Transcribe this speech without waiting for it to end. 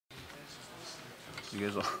You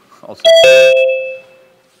guys all set?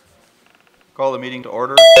 Call the meeting to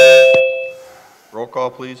order. Roll call,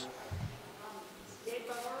 please.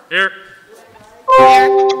 Here.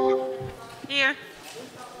 Here.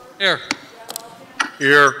 Here.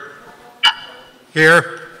 Here.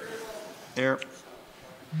 Here. Here.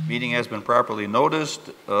 Meeting has been properly noticed.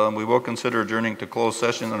 We will consider adjourning to closed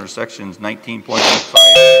session under sections 19.5,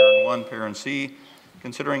 parent 1, parent C,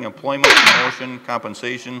 considering employment, promotion,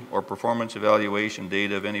 compensation, or performance evaluation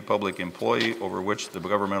data of any public employee over which the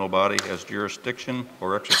governmental body has jurisdiction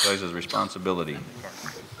or exercises responsibility.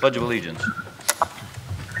 Pledge of Allegiance.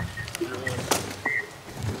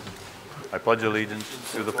 I pledge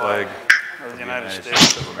allegiance to the flag of the United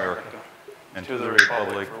States of America and to the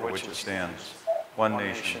republic for which it stands, one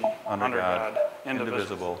nation, under God,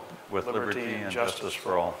 indivisible, with liberty and justice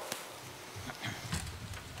for all.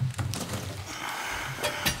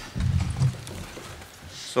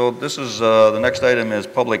 So this is, the next item is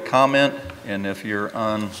public comment, and if you're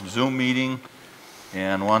on Zoom meeting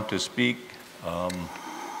and want to speak,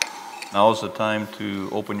 now is the time to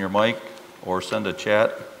open your mic or send a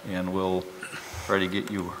chat, and we'll try to get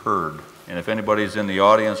you heard. And if anybody's in the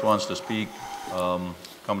audience wants to speak, come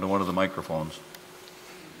to one of the microphones.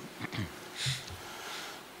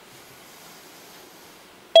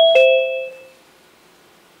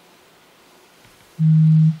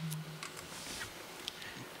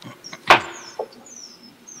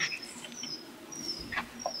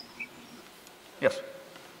 Yes,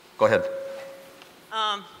 go ahead.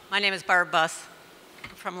 My name is Barb Buss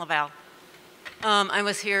from Laval. I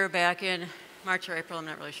was here back in March or April, I'm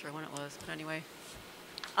not really sure when it was, but anyway.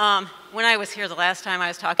 When I was here the last time, I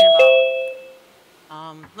was talking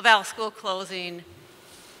about Laval school closing,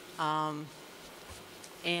 and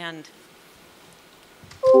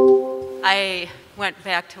I went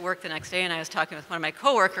back to work the next day, and I was talking with one of my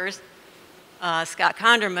coworkers, Scott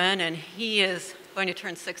Conderman, and he is going to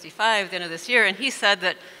turn 65 at the end of this year, and he said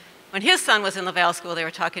that when his son was in Laval school, they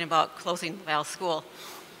were talking about closing Laval school.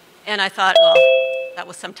 And I thought, well, that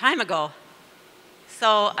was some time ago.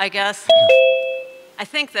 So I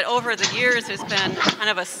think that over the years, there's been kind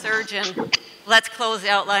of a surge in let's close the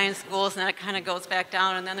outlying schools, and then it kind of goes back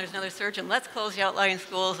down, and then there's another surge in let's close the outlying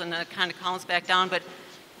schools, and then it kind of calms back down. But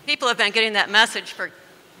people have been getting that message for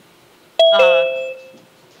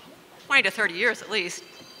 20 to 30 years at least.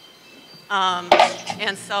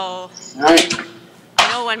 And so I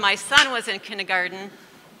know when my son was in kindergarten,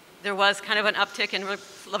 there was kind of an uptick in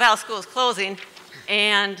Laval schools closing,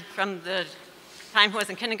 and from the time he was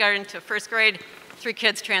in kindergarten to first grade, 3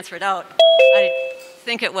 kids transferred out. I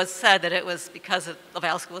think it was said that it was because of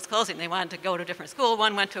Laval school was closing. They wanted to go to a different school.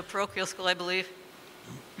 One went to a parochial school, I believe.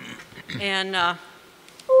 And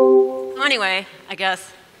anyway, I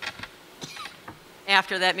guess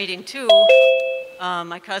after that meeting too,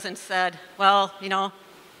 my cousin said, well, you know,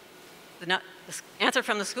 the answer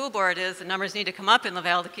from the school board is the numbers need to come up in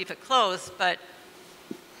Laval to keep it closed, but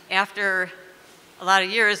after a lot of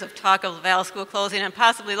years of talk of Laval school closing and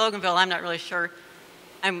possibly Loganville, I'm not really sure.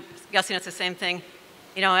 I'm guessing it's the same thing.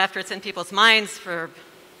 You know, after it's in people's minds for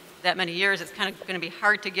that many years, it's kind of going to be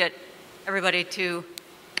hard to get everybody to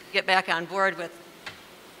get back on board with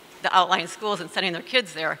the outlying schools and sending their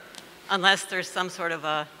kids there, unless there's some sort of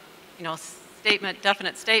a, you know,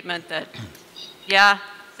 definite statement that, yeah,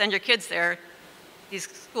 send your kids there, these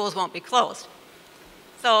schools won't be closed.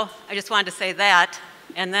 So I just wanted to say that.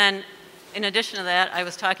 And then in addition to that, I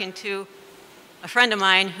was talking to a friend of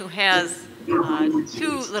mine who has 2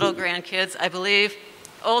 little grandkids, I believe.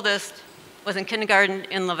 The oldest was in kindergarten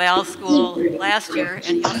in Laval school last year, and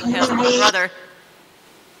he also has a little brother.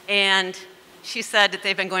 And she said that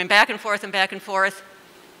they've been going back and forth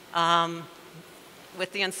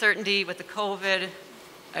with the uncertainty, with the COVID.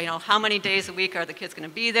 You know, how many days a week are the kids going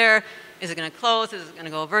to be there? Is it going to close? Is it going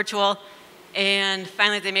to go virtual? And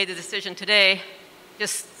finally, they made the decision today,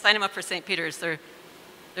 just sign them up for St. Peter's. They're,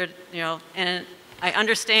 you know, and I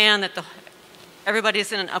understand that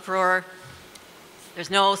everybody's in an uproar. There's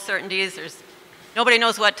no certainties. Nobody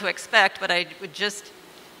knows what to expect, but I would just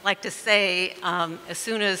like to say, as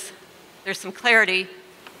soon as there's some clarity, if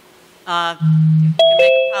you can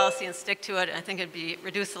make a policy and stick to it, I think it'd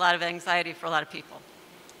reduce a lot of anxiety for a lot of people.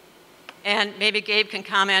 And maybe Gabe can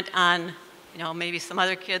comment on, you know, maybe some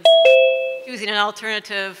other kids choosing an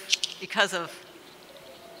alternative because of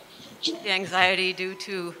the anxiety due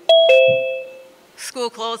to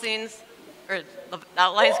school closings, or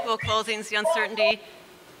outlying school closings, the uncertainty,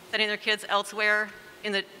 sending their kids elsewhere,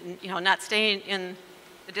 you know, not staying in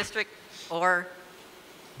the district, or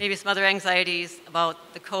maybe some other anxieties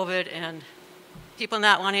about the COVID and people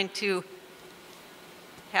not wanting to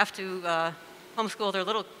have to homeschool their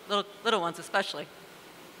little ones especially.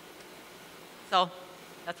 So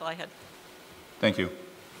that's all I had. Thank you.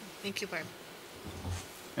 Thank you, Barb.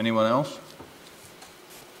 Anyone else?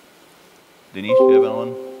 Denise, do you have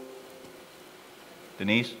anyone?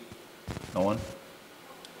 Denise? No one?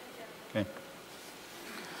 Okay.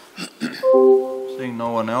 Seeing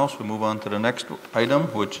no one else, we move on to the next item,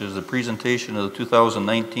 which is the presentation of the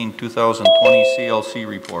 2019-2020 CLC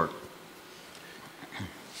report.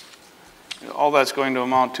 All that's going to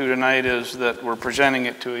amount to tonight is that we're presenting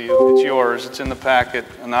it to you. It's yours. It's in the packet,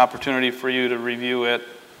 an opportunity for you to review it.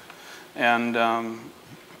 And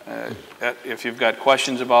if you've got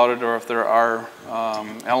questions about it, or if there are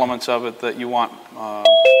elements of it that you want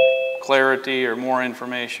clarity or more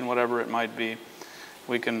information, whatever it might be,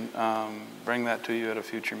 we can bring that to you at a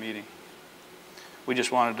future meeting. We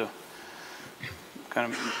just wanted to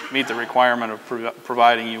kind of meet the requirement of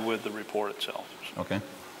providing you with the report itself. Okay.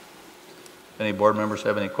 Any board members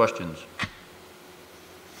have any questions?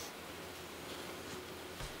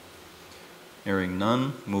 Hearing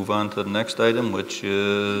none, move on to the next item, which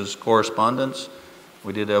is correspondence.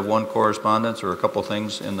 We did have one correspondence or a couple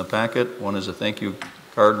things in the packet. One is a thank you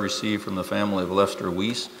card received from the family of Lester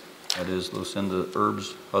Weiss. That is Lucinda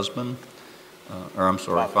Erb's husband,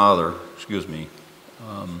 father, excuse me,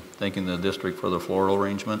 thanking the district for the floral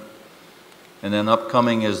arrangement. And then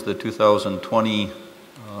upcoming is the 2020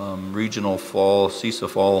 regional fall, CISA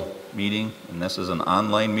fall meeting, and this is an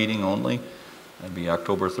online meeting only. That'd be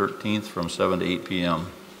October 13th from 7 to 8 p.m.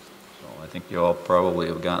 So I think you all probably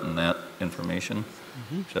have gotten that information,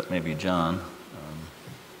 except maybe John.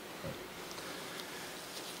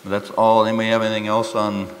 That's all. Anybody have anything else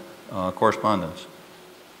on correspondence?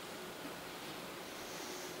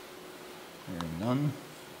 Hearing none.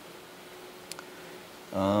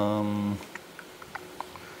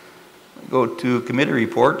 Go to committee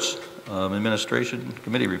reports, administration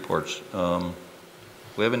committee reports. Do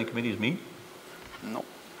we have any committees meet? No. I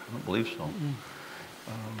don't believe so.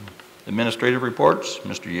 Administrative reports,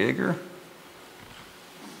 Mr. Yeager.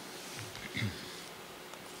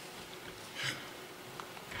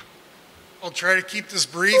 I'll try to keep this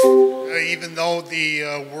brief, even though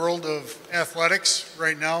the world of athletics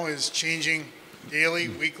right now is changing daily,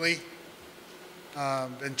 weekly.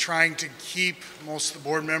 Been trying to keep most of the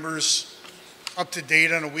board members up to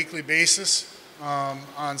date on a weekly basis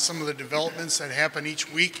on some of the developments that happen each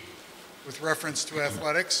week with reference to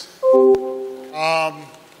athletics.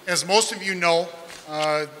 As most of you know,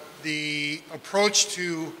 the approach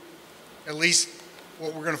to at least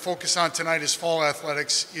what we're going to focus on tonight is fall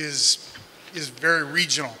athletics is very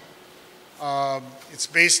regional. It's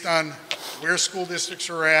based on where school districts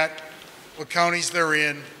are at, what counties they're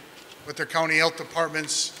in, what their county health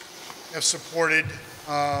departments have supported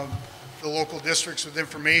the local districts with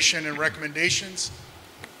information and recommendations.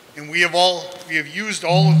 And we have used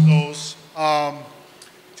all of those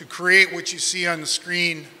to create what you see on the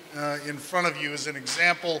screen in front of you as an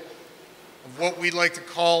example of what we'd like to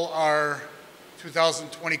call our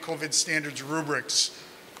 2020 COVID standards rubrics.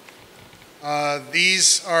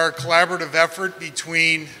 These are a collaborative effort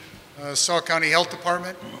between Sauk County Health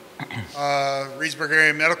Department, Reedsburg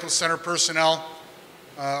Area Medical Center personnel,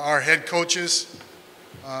 our head coaches,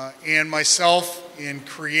 and myself in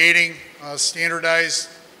creating standardized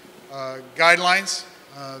guidelines.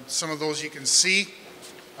 Some of those you can see.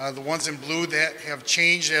 The ones in blue that have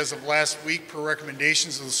changed as of last week per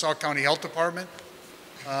recommendations of the Sauk County Health Department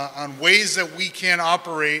on ways that we can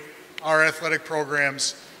operate our athletic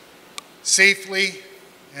programs safely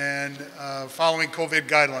and following COVID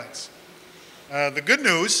guidelines. The good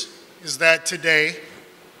news is that today,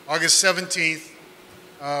 August 17th,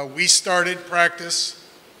 we started practice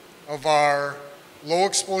of our low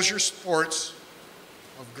exposure sports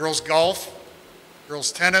of girls golf,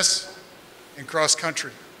 girls tennis, and cross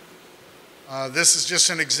country. This is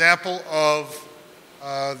just an example of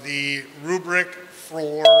the rubric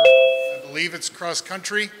for, I believe it's cross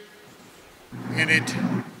country, and it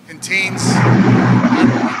contains not only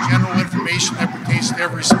general information that pertains to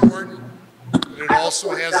every sport, but it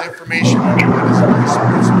also has information that is very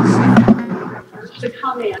sport specific. To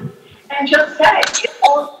come in and just say,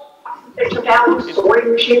 they took out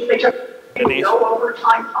sorting machines, they took no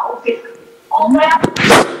overtime policies, all that.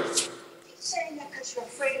 You're saying that because you're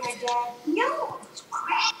afraid of my dad? No, it's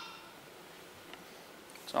great.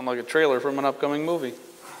 Sound like a trailer from an upcoming movie.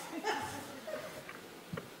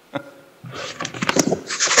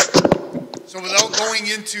 So without going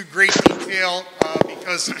into great detail,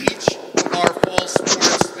 because each of our fall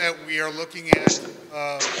sports that we are looking at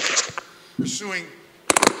pursuing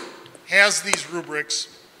has these rubrics,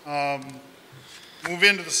 move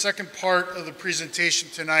into the second part of the presentation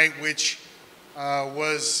tonight, which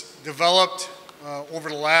was developed over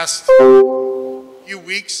the last few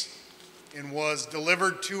weeks and was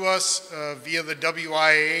delivered to us via the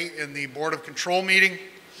WIA in the Board of Control meeting,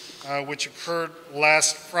 which occurred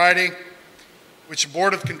last Friday, which the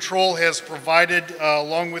Board of Control has provided,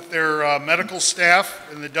 along with their medical staff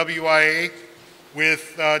in the WIA,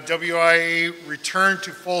 with WIA return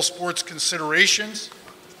to fall sports considerations,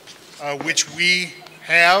 which we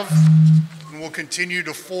have and will continue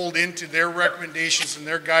to fold into their recommendations and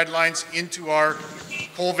their guidelines into our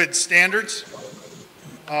COVID standards.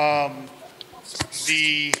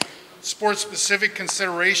 The sport-specific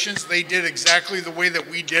considerations, they did exactly the way that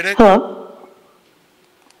we did it. Hello?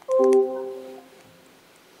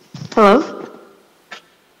 Hello?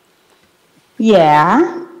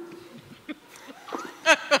 Yeah?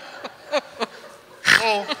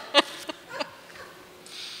 So,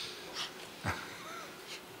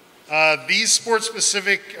 these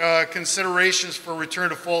sport-specific considerations for return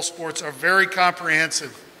to fall sports are very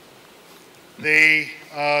comprehensive. They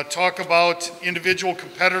talk about individual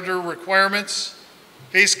competitor requirements,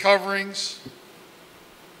 face coverings,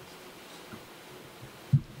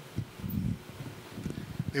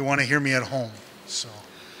 they want to hear me at home, so.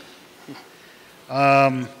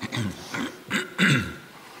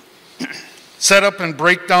 Setup and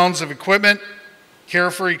breakdowns of equipment,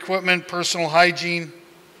 care for equipment, personal hygiene,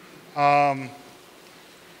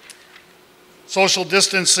 social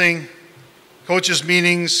distancing, coaches'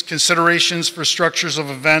 meetings, considerations for structures of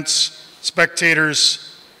events,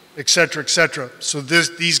 spectators, et cetera, et cetera. So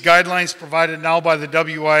these guidelines provided now by the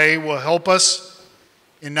WIA will help us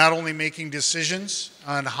in not only making decisions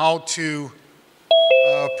on how to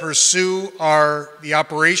pursue the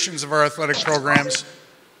operations of our athletic programs,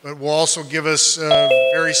 but will also give us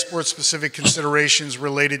very sport-specific considerations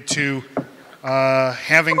related to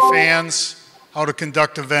having fans, how to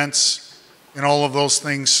conduct events, and all of those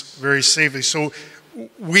things very safely. So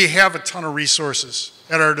we have a ton of resources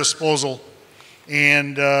at our disposal.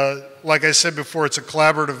 And like I said before, it's a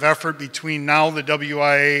collaborative effort between now the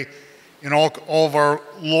WIA and all of our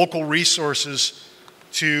local resources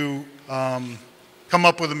to come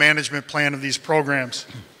up with a management plan of these programs.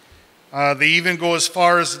 They even go as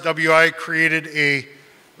far as the WIA created a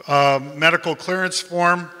medical clearance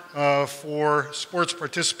form for sports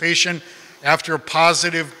participation after a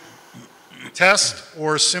positive test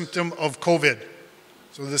or symptom of COVID.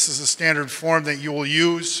 So this is a standard form that you will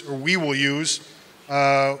use, or we will use,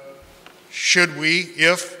 should we,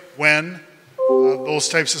 if, when those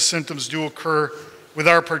types of symptoms do occur with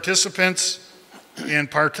our participants and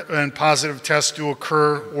positive tests do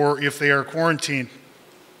occur, or if they are quarantined.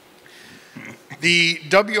 The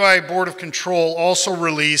WIA Board of Control also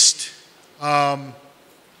released an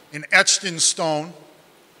etched in stone,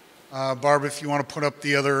 Barb, if you want to put up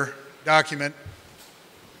the other document.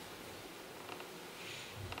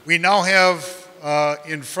 We now have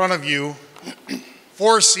in front of you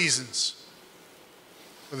 4 seasons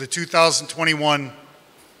for the 2021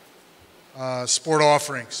 sport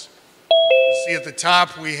offerings. You see at the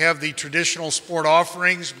top we have the traditional sport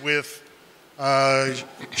offerings with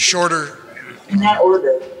shorter In that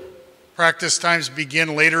order. practice times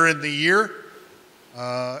begin later in the year.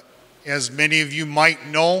 As many of you might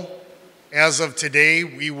know, as of today,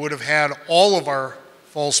 we would have had all of our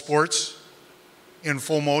fall sports in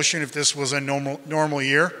full motion if this was a normal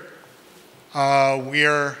year. We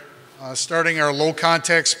are starting our low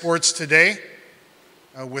contact sports today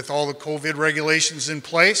with all the COVID regulations in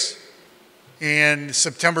place. And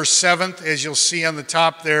September 7th, as you'll see on the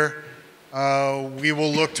top there, we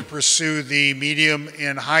will look to pursue the medium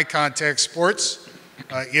and high contact sports,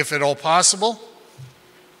 if at all possible.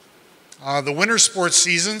 The winter sports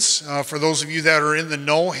seasons, for those of you that are in the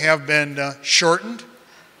know, have been shortened.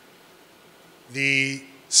 The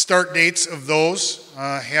start dates of those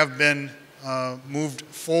have been moved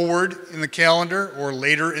forward in the calendar or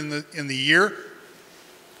later in the year.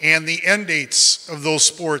 And the end dates of those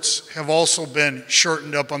sports have also been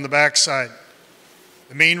shortened up on the backside.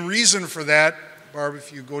 The main reason for that, Barb,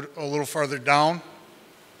 if you go a little farther down,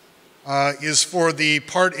 is for the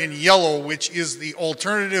part in yellow, which is the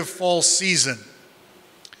alternative fall season.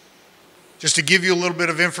 Just to give you a little bit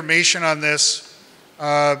of information on this,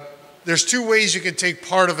 there's 2 ways you can take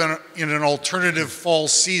part in an alternative fall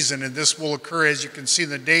season, and this will occur, as you can see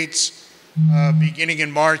the dates, beginning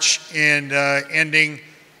in March and ending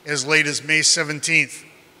as late as May 17th.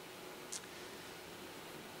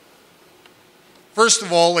 First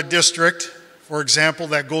of all, a district, for example,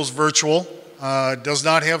 that goes virtual, does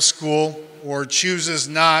not have school, or chooses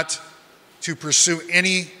not to pursue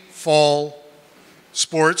any fall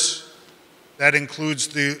sports. That includes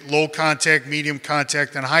the low contact, medium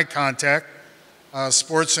contact, and high contact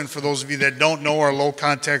sports. And for those of you that don't know, our low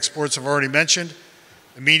contact sports I've already mentioned.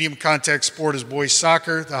 The medium contact sport is boys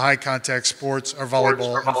soccer. The high contact sports are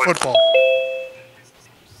volleyball and football.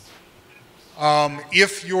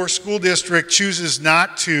 If your school district chooses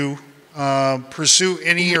not to pursue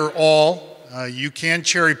any or all, you can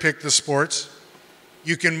cherry pick the sports.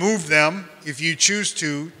 You can move them, if you choose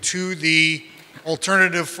to the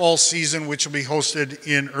alternative fall season, which will be hosted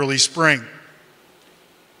in early spring.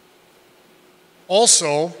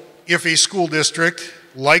 Also, if a school district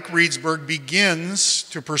like Reedsburg begins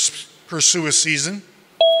to pursue a season,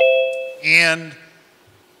 and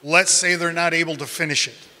let's say they're not able to finish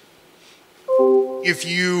it. If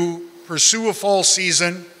you pursue a fall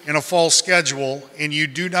season and a fall schedule and you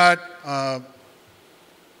do not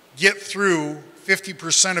get through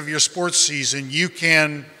 50% of your sports season, you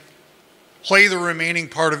can play the remaining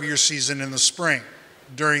part of your season in the spring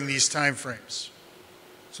during these time frames.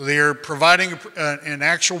 So they are providing an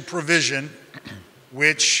actual provision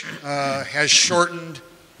which has shortened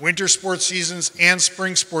winter sports seasons and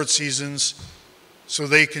spring sports seasons so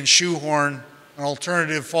they can shoehorn an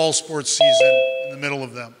alternative fall sports season in the middle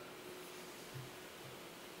of them.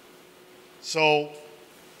 So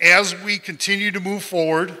as we continue to move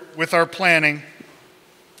forward with our planning,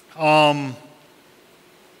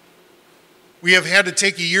 we have had to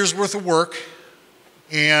take a year's worth of work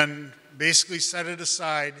and basically set it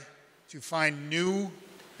aside to find new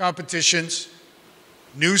competitions,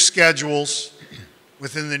 new schedules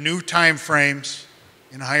within the new time frames,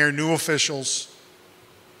 and hire new officials.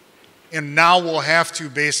 And now we'll have to,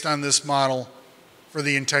 based on this model, for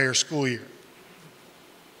the entire school year.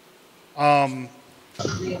 I'm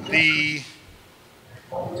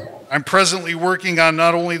presently working on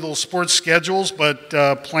not only those sports schedules, but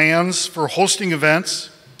plans for hosting events,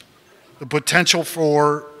 the potential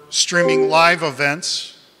for streaming live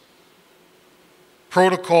events,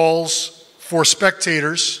 protocols for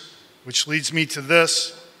spectators, which leads me to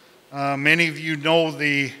this. Many of you know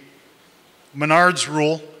the Menards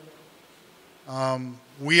rule.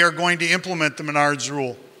 We are going to implement the Menards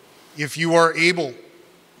rule. If you are able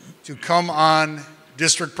to come on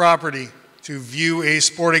district property to view a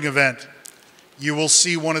sporting event, you will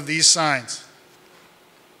see one of these signs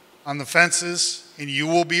on the fences, and you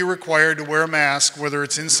will be required to wear a mask, whether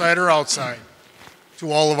it's inside or outside,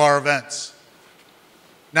 to all of our events.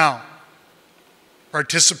 Now,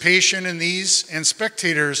 participation in these and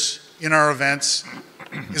spectators in our events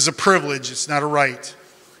is a privilege, it's not a right.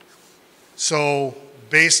 So,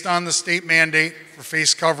 based on the state mandate for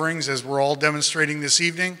face coverings, as we're all demonstrating this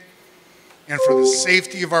evening, and for the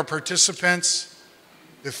safety of our participants,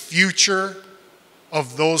 the future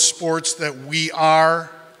of those sports that we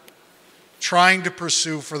are trying to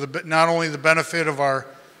pursue for not only the benefit of our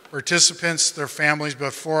participants, their families,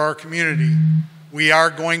 but for our community, we are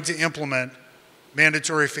going to implement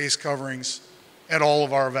mandatory face coverings at all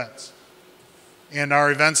of our events. And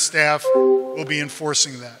our event staff will be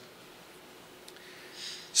enforcing that.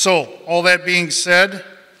 So, all that being said,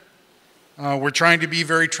 we're trying to be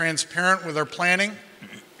very transparent with our planning,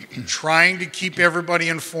 trying to keep everybody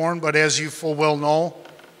informed, but as you full well know,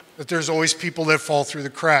 that there's always people that fall through the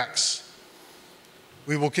cracks.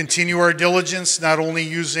 We will continue our diligence, not only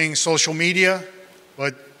using social media,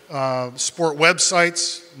 but sport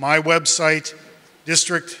websites, my website,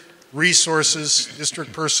 district resources,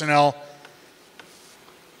 district personnel,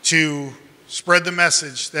 to spread the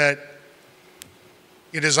message that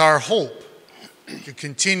it is our hope to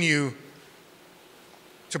continue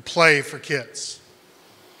to play for kids.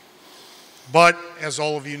 But, as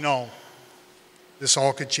all of you know, this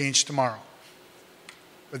all could change tomorrow.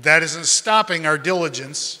 But that isn't stopping our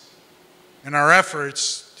diligence and our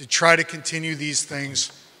efforts to try to continue these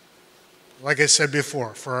things, like I said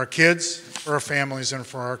before, for our kids, for our families, and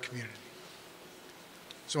for our community.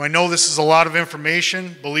 So I know this is a lot of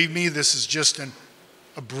information. Believe me, this is just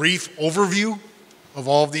a brief overview of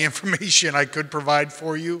all of the information I could provide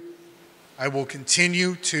for you. I will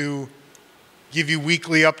continue to give you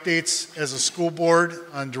weekly updates as a school board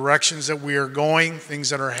on directions that we are going, things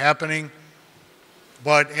that are happening.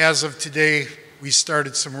 But as of today, we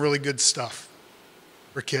started some really good stuff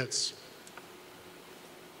for kids.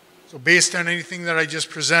 So based on anything that I just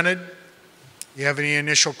presented, you have any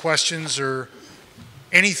initial questions or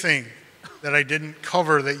anything that I didn't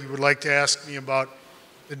cover that you would like to ask me about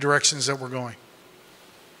the directions that we're going?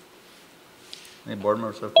 Any board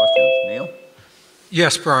members have questions? Neil?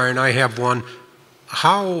 Yes, Brian, I have one.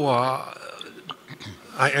 How,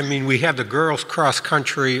 I mean, we have the girls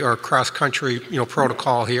cross-country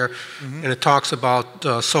protocol here, and it talks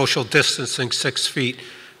about social distancing 6 feet.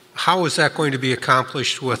 How is that going to be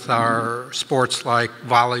accomplished with our sports like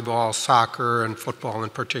volleyball, soccer, and football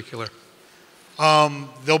in particular?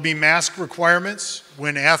 There'll be mask requirements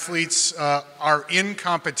when athletes are in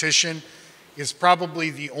competition. Is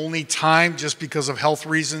probably the only time, just because of health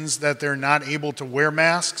reasons, that they're not able to wear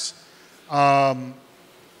masks.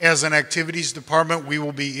 As an activities department, we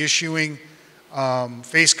will be issuing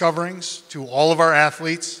face coverings to all of our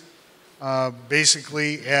athletes,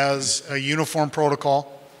 basically as a uniform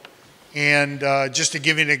protocol. And just to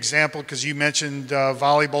give you an example, because you mentioned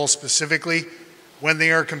volleyball specifically, when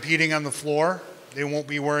they are competing on the floor, they won't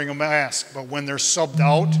be wearing a mask. But when they're subbed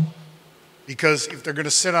out, because if they're going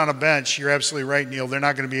to sit on a bench, you're absolutely right, Neil, they're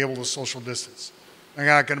not going to be able to social distance. They're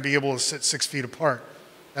not going to be able to sit 6 feet apart.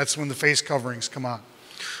 That's when the face coverings come on.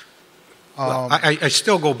 Well, I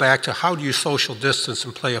still go back to, how do you social distance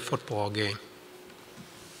and play a football game?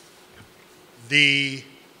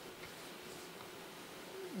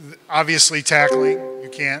 Obviously tackling, you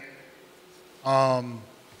can't.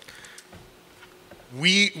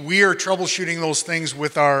 We are troubleshooting those things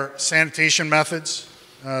with our sanitation methods,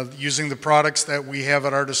 using the products that we have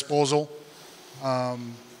at our disposal.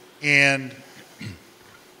 And,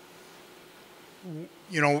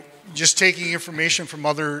 you know, just taking information from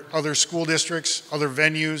other school districts, other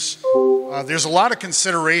venues. There's a lot of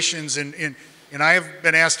considerations, and I have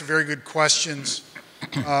been asked very good questions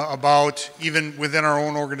about, even within our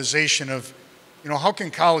own organization, of, you know, how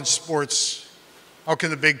can college sports, how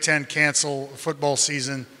can the Big Ten cancel a football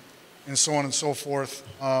season, and so on and so forth.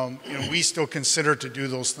 You know, we still consider to do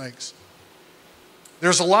those things.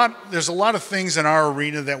 There's a lot of things in our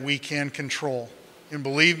arena that we can control, and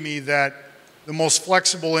believe me that the most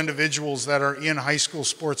flexible individuals that are in high school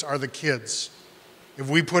sports are the kids. If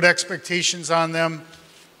we put expectations on them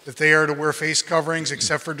that they are to wear face coverings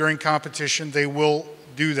except for during competition, they will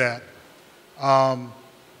do that.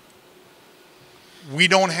 We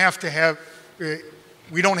don't have to have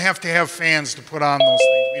fans to put on those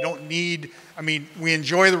things. We don't need, I mean, we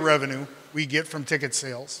enjoy the revenue we get from ticket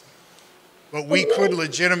sales, but we could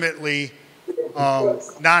legitimately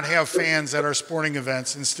not have fans at our sporting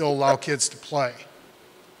events and still allow kids to play.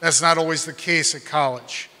 That's not always the case at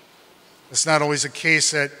college. It's not always the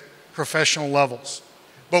case at professional levels.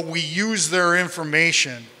 But we use their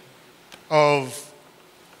information of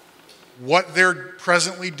what they're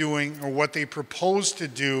presently doing or what they propose to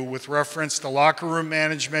do with reference to locker room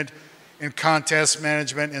management and contest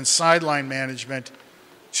management and sideline management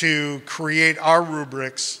to create our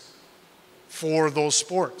rubrics for those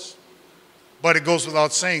sports. But it goes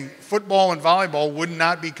without saying, football and volleyball would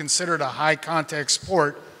not be considered a high contact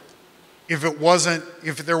sport if there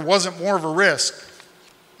wasn't more of a risk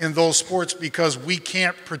in those sports, because we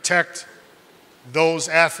can't protect those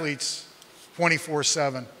athletes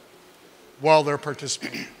 24/7 while they're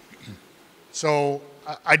participating. So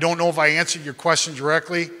I don't know if I answered your question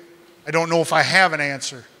directly. I don't know if I have an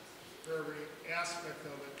answer for every aspect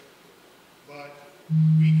of it, but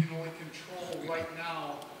we can only control right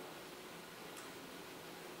now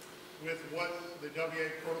with what the WA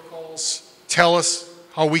protocols tell us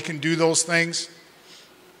how we can do those things.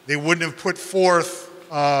 They wouldn't have put forth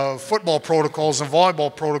football protocols and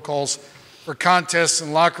volleyball protocols for contests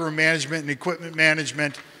and locker room management and equipment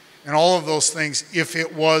management and all of those things if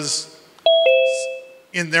it was,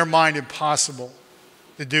 in their mind, impossible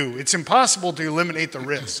to do. It's impossible to eliminate the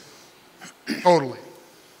risk, totally.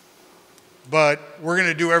 But we're going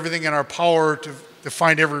to do everything in our power to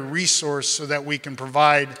find every resource so that we can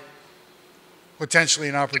provide potentially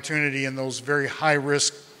an opportunity in those very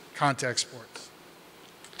high-risk contact sports.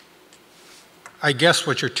 I guess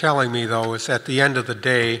what you're telling me, though, is at the end of the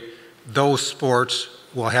day, those sports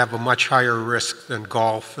will have a much higher risk than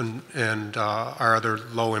golf and our other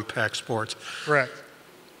low-impact sports. Correct.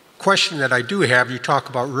 Question that I do have, you talk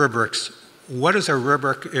about rubrics. What is a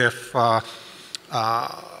rubric if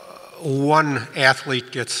one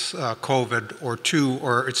athlete gets COVID, or two,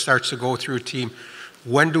 or it starts to go through a team?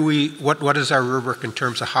 When do we, what is our rubric in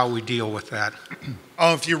terms of how we deal with that?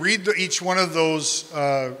 If you read each one of those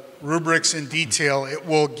rubrics in detail, it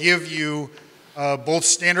will give you both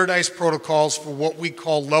standardized protocols for what we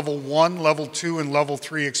call level 1, level 2, and level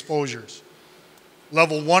 3 exposures.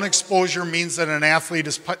 Level 1 exposure means that an athlete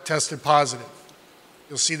is tested positive.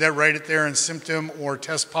 You'll see that right there in symptom or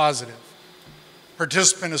test positive.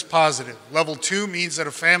 Participant is positive. Level 2 means that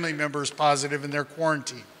a family member is positive and they're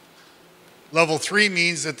quarantined. Level 3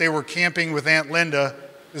 means that they were camping with Aunt Linda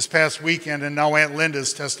this past weekend and now Aunt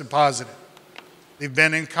Linda's tested positive. They've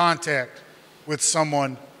been in contact with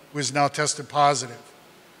someone who is now tested positive.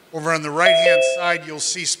 Over on the right-hand side, you'll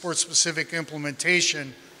see sport-specific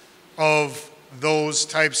implementation of those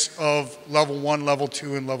types of level 1, level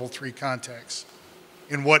 2, and level 3 contacts,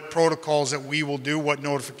 and what protocols that we will do, what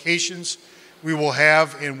notifications we will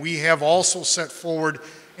have, and we have also set forward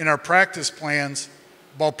in our practice plans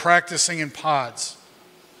about practicing in pods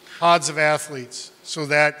of athletes, so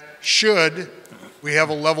that should we have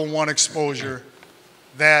a level 1 exposure,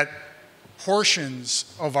 that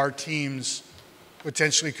portions of our teams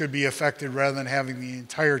potentially could be affected rather than having the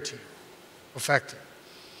entire team affected.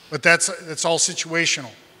 But that's all situational.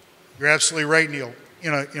 You're absolutely right, Neil.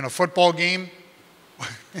 In a football game,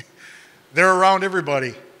 they're around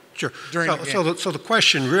everybody. Sure. During the game. So the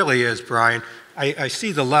question really is, Brian, I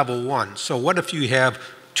see the level 1. So what if you have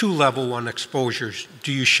 2 level 1 exposures?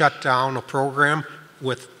 Do you shut down a program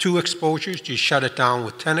with 2 exposures? Do you shut it down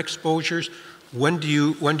with 10 exposures? When do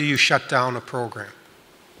you shut down a program?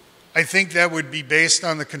 I think that would be based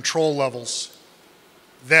on the control levels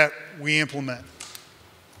that we implement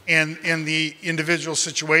and in the individual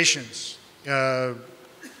situations. We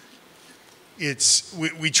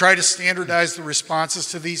try to standardize the responses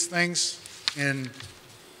to these things, and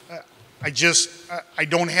I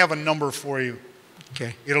don't have a number for you.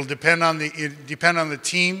 Okay. It'll depend on the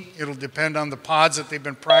team. It'll depend on the pods that they've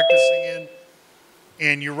been practicing in.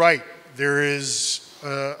 And you're right, there is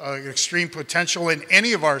an extreme potential in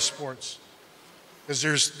any of our sports, because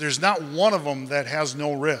there's not one of them that has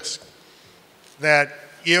no risk. That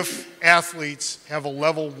if athletes have a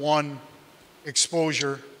level 1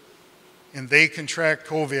 exposure and they contract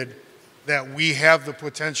COVID, that we have the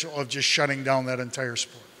potential of just shutting down that entire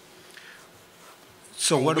sport.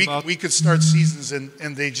 So what about... We could start seasons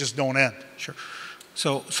and they just don't end. Sure.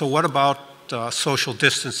 So what about social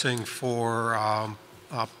distancing for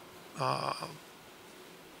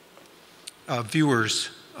viewers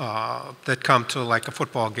that come to like a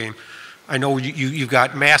football game? I know you've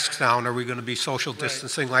got masks down. Are we going to be social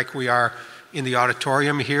distancing like we are in the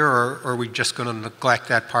auditorium here, or are we just going to neglect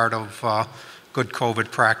that part of good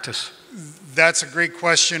COVID practice? That's a great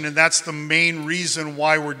question, and that's the main reason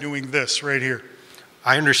why we're doing this right here.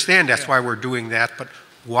 I understand that's why we're doing that, but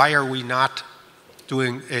why are we not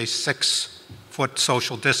doing a 6-foot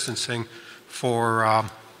social distancing for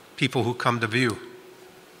people who come to view?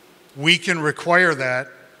 We can require that,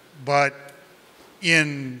 but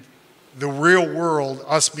in the real world,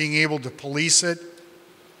 us being able to police it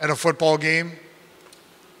at a football game,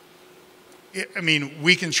 I mean,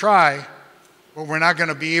 we can try, but we're not going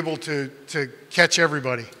to be able to catch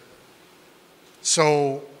everybody.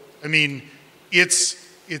 So, I mean,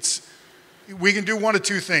 we can do one of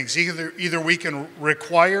 2 things. Either we can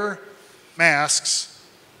require masks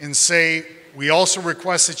and say, we also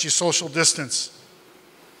request that you social distance.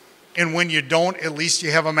 And when you don't, at least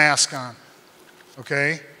you have a mask on,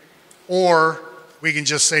 okay? Or we can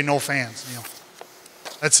just say no fans, Neil.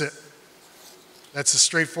 That's it. That's a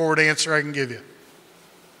straightforward answer I can give you.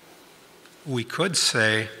 We could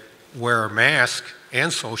say wear a mask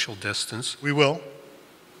and social distance. We will.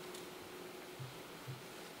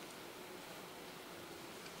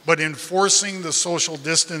 But enforcing the social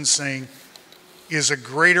distancing is a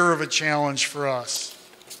greater of a challenge for us,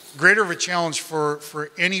 greater of a challenge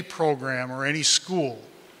for any program or any school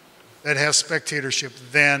that has spectatorship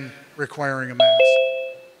than requiring a mask.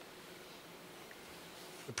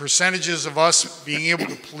 The percentages of us being able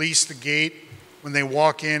to police the gate when they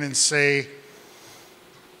walk in and say,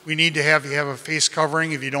 we need to have you have a face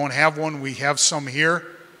covering. If you don't have one, we have some here,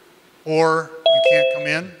 or you can't come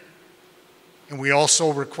in. And we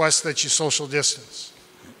also request that you social distance.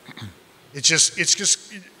 It's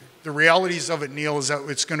just the realities of it, Neil, is that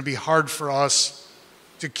it's going to be hard for us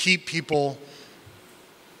to keep people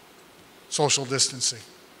social distancing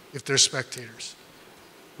if they're spectators.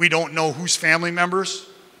 We don't know whose family members.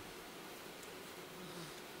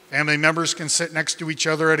 Family members can sit next to each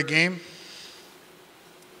other at a game.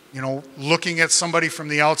 You know, looking at somebody from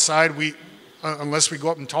the outside, unless we go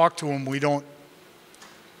up and talk to them, we won't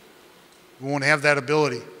have that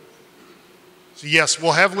ability. So yes,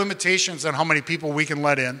 we'll have limitations on how many people we can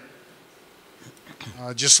let in.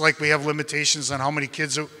 Just like we have limitations on how many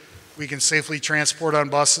kids we can safely transport on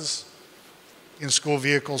buses, in school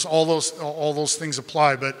vehicles. All those things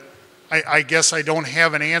apply. But I guess I don't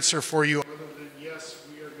have an answer for you other than yes,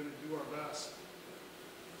 we are going to do our best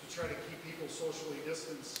to try to keep people socially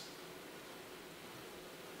distanced.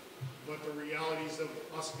 But the realities of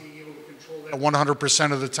us being able to control that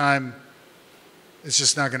 100% of the time, it's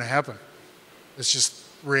just not going to happen. It's just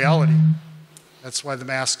reality. That's why the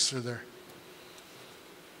masks are there.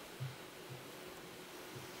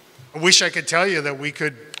 I wish I could tell you that we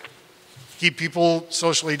could keep people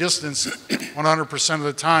socially distanced 100% of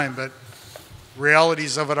the time, but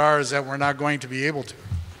realities of it are is that we're not going to be able to.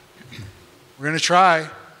 We're going to try.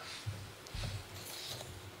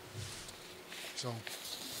 So,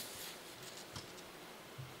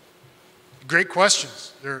 great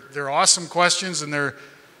questions. They're awesome questions, and they're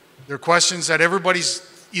questions that everybody's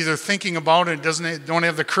either thinking about and don't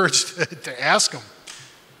have the courage to ask them.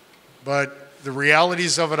 But the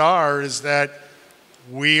realities of it are is that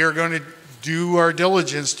we are going to do our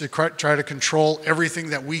diligence to try to control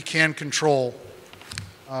everything that we can control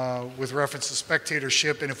with reference to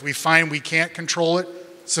spectatorship. And if we find we can't control it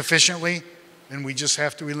sufficiently, then we just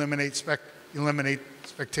have to eliminate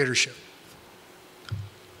spectatorship.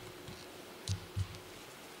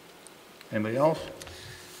 Anybody else?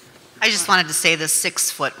 I just wanted to say the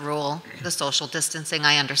 6-foot rule, the social distancing,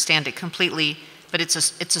 I understand it completely, but it's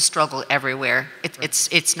a struggle everywhere.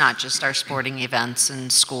 It's not just our sporting events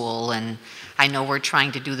and school, and I know we're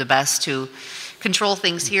trying to do the best to control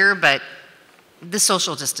things here, but the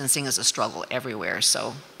social distancing is a struggle everywhere,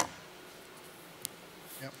 so.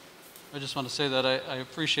 Yep. I just want to say that I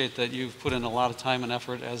appreciate that you've put in a lot of time and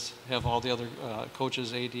effort, as have all the other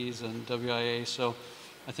coaches, ADs, and WIA, so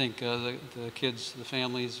I think the kids, the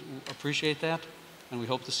families appreciate that, and we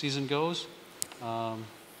hope the season goes.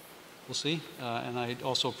 We'll see. And I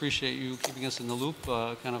also appreciate you keeping us in the loop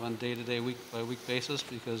kind of on day-to-day, week-by-week basis,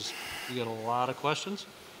 because we get a lot of questions,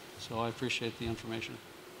 so I appreciate the information.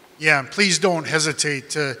 Yeah, and please don't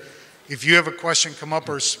hesitate to, if you have a question come up,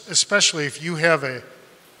 or especially if you have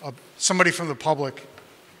somebody from the public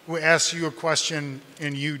who asks you a question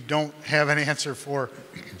and you don't have an answer for,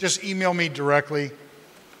 just email me directly.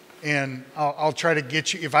 And I'll try to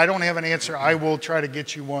get you, if I don't have an answer, I will try to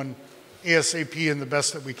get you one ASAP and the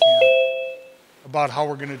best that we can about how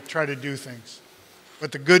we're going to try to do things.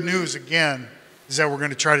 But the good news, again, is that we're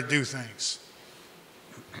going to try to do things.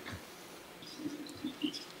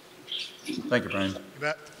 Thank you, Brian. You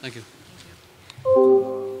bet. Thank you.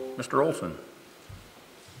 Mr. Olson.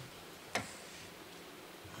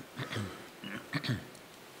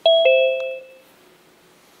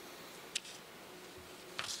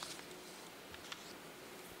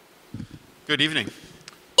 Good evening.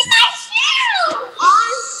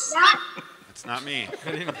 That's not me.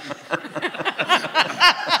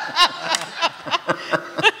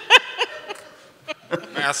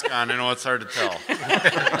 Mask on, I know it's hard to tell.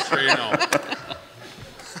 I'm sure you know.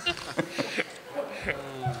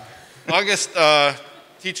 August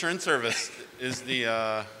Teacher in Service is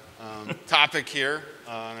the topic here,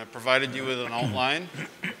 and I provided you with an outline.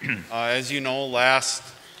 As you know, last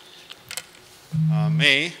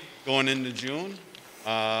May, going into June,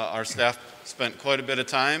 our staff spent quite a bit of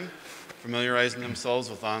time familiarizing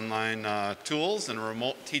themselves with online tools and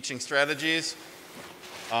remote teaching strategies.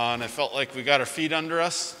 And I felt like we got our feet under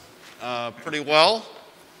us pretty well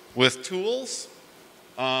with tools.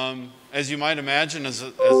 As you might imagine, as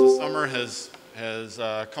the summer has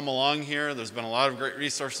come along here, there's been a lot of great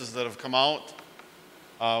resources that have come out.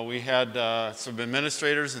 We had some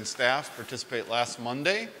administrators and staff participate last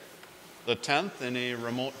Monday, the 10th, in a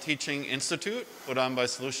remote teaching institute put on by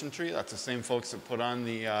Solution Tree. That's the same folks that put on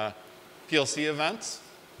the PLC events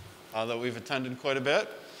that we've attended quite a bit.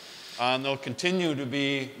 And there'll continue to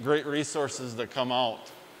be great resources that come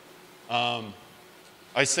out.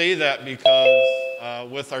 I say that because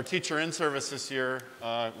with our Teacher in Service this year,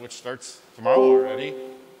 which starts tomorrow already,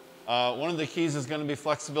 one of the keys is going to be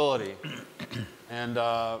flexibility. And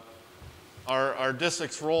our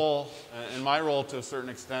district's role, and my role to a certain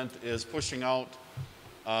extent, is pushing out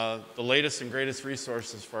the latest and greatest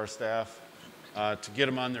resources for our staff to get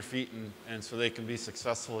them on their feet and so they can be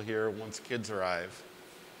successful here once kids arrive.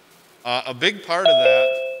 A big part of that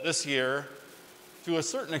this year, to a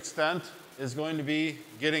certain extent, is going to be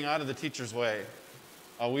getting out of the teacher's way.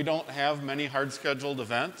 We don't have many hard scheduled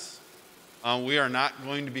events. We are not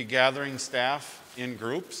going to be gathering staff in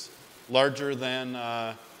groups larger than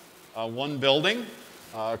one building,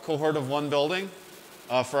 a cohort of one building,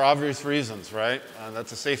 for obvious reasons, right?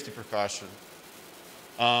 That's a safety precaution.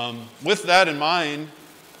 With that in mind,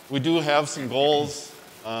 we do have some goals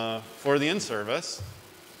for the in-service.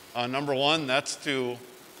 Number one, that's to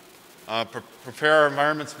prepare our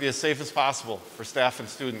environments to be as safe as possible for staff and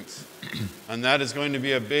students. And that is going to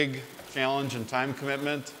be a big challenge and time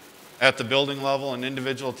commitment at the building level and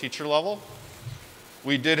individual teacher level.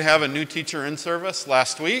 We did have a new teacher in service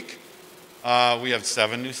last week. We have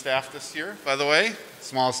 7 new staff this year, by the way,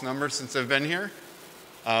 smallest number since I've been here,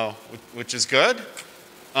 which is good.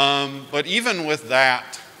 But even with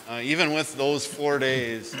that, even with those 4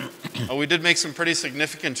 days, we did make some pretty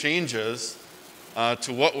significant changes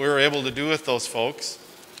to what we were able to do with those folks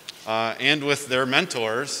and with their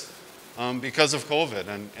mentors because of COVID.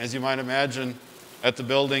 And as you might imagine, at the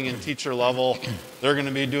building and teacher level, they're going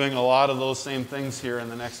to be doing a lot of those same things here in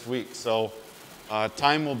the next week. So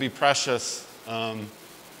time will be precious.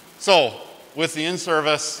 So with the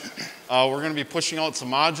in-service, we're going to be pushing out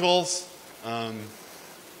some modules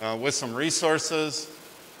with some resources.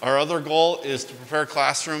 Our other goal is to prepare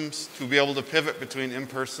classrooms to be able to pivot between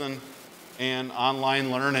in-person and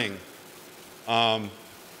online learning. I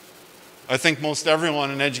think most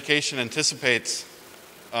everyone in education anticipates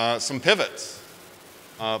some pivots,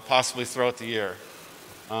 possibly throughout the year.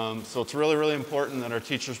 So it's really, really important that our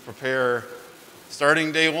teachers prepare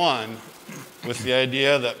starting day one with the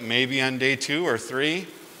idea that maybe on day 2 or 3,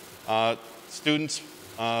 students,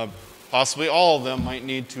 possibly all of them, might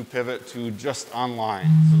need to pivot to just online.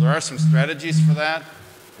 So there are some strategies for that,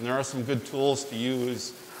 and there are some good tools to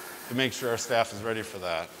use to make sure our staff is ready for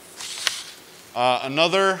that.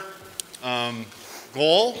 Another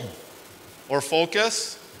goal or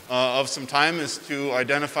focus of some time is to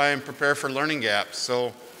identify and prepare for learning gaps.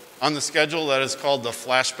 So on the schedule, that is called the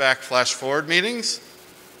flashback, flash forward meetings.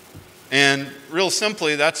 And real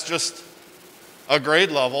simply, that's just a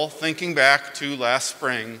grade level thinking back to last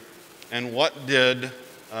spring and what did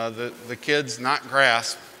the kids not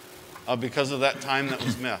grasp because of that time that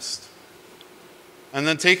was missed. And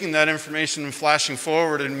then taking that information and flashing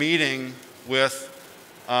forward and meeting with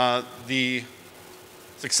the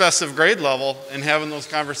successive grade level and having those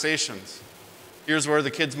conversations. Here's where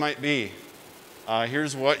the kids might be.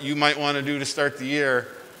 Here's what you might want to do to start the year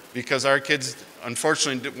because our kids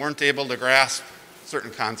unfortunately weren't able to grasp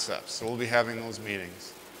certain concepts. So we'll be having those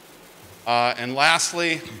meetings. And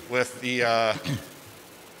lastly, with the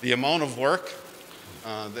amount of work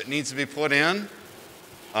that needs to be put in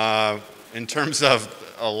terms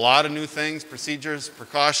of a lot of new things, procedures,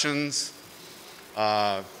 precautions,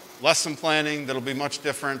 lesson planning that'll be much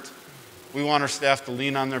different. We want our staff to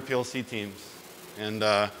lean on their PLC teams and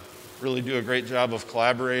really do a great job of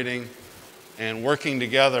collaborating and working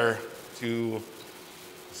together to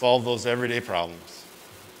solve those everyday problems.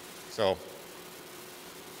 So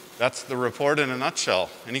that's the report in a nutshell.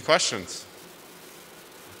 Any questions?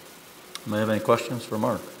 May I have any questions for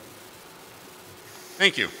Mark?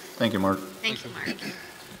 Thank you. Thank you, Mark. Thank you, Mark.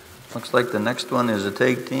 Looks like the next one is a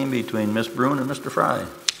tag team between Ms. Brune and Mr. Fry.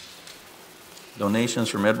 Donations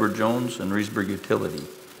from Edward Jones and Reedsburg Utility.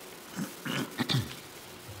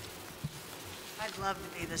 I'd love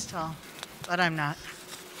to be this tall, but I'm not.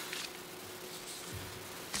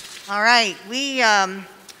 All right, we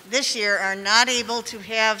this year are not able to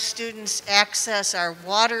have students access our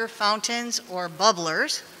water fountains or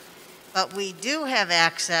bubblers, but we do have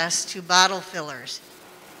access to bottle fillers.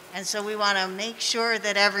 And so we want to make sure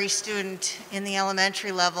that every student in the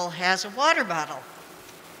elementary level has a water bottle.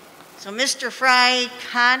 So Mr. Fry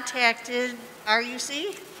contacted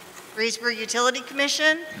RUC, Reedsburg Utility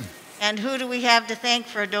Commission, and who do we have to thank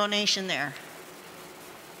for a donation there?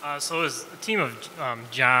 So it was a team of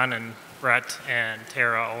John and Brett and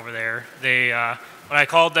Tara over there. They, when I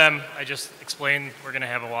called them, I just explained we're going to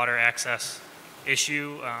have a water access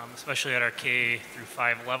issue, especially at our K through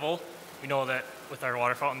 5 level. We know that with our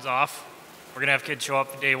water fountains off, we're going to have kids show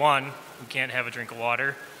up day 1 who can't have a drink of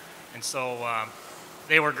water. And so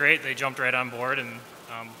they were great. They jumped right on board and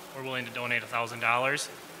were willing to donate $1,000.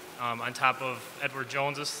 On top of Edward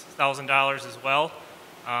Jones's $1,000 as well,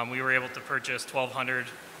 we were able to purchase 1,200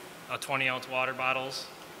 20-ounce water bottles.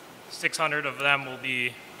 600 of them will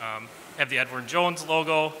be have the Edward Jones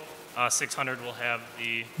logo. 600 will have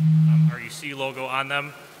the RUC logo on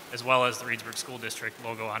them, as well as the Reedsburg School District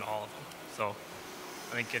logo on all of them. So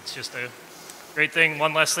I think it's just a great thing.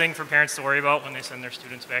 One less thing for parents to worry about when they send their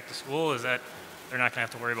students back to school is that they're not going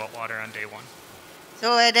to have to worry about water on day 1.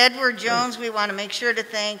 So at Edward Jones, we want to make sure to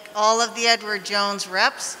thank all of the Edward Jones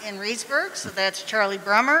reps in Reedsburg. So that's Charlie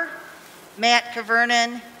Brummer, Matt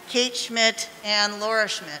Cavernan, Kate Schmidt, and Laura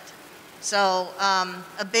Schmidt. So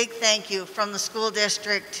a big thank you from the school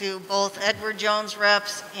district to both Edward Jones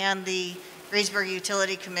reps and the Reedsburg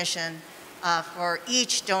Utility Commission for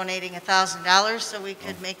each donating $1,000 so we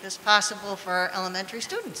could make this possible for our elementary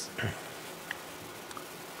students.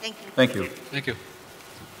 Thank you. Thank you. Thank you.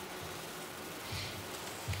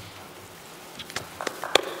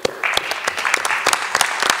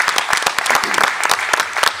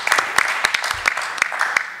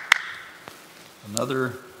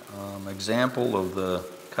 Another example of the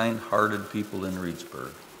kind-hearted people in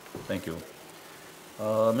Reedsburg. Thank you.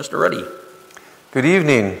 Mr. Reddy. Good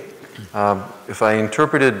evening. If I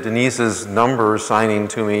interpreted Denise's numbers signing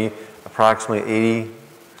to me, approximately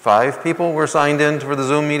 85 people were signed in for the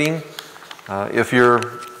Zoom meeting. If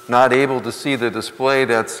you're not able to see the display,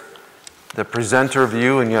 that's the presenter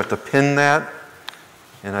view, and you have to pin that.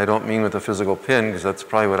 And I don't mean with a physical pin, because that's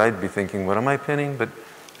probably what I'd be thinking, what am I pinning? But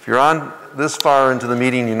if you're on this far into the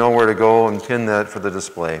meeting, you know where to go and pin that for the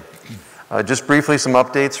display. Just briefly, some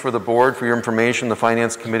updates for the board. For your information, the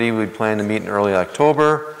Finance Committee, we plan to meet in early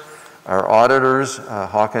October. Our auditors,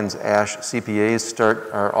 Hawkins Ash CPAs, start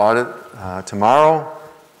our audit tomorrow.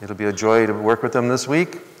 It'll be a joy to work with them this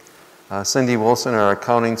week. Cindy Wilson, our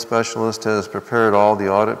accounting specialist, has prepared all the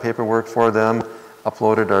audit paperwork for them,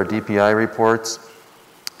 uploaded our DPI reports.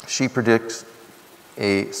 She predicts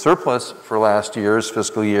a surplus for last year's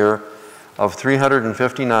fiscal year of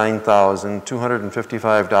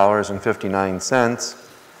 $359,255.59.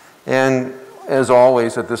 And as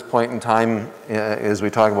always, at this point in time, as we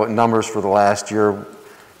talk about numbers for the last year,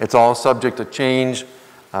 it's all subject to change.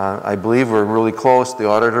 I believe we're really close. The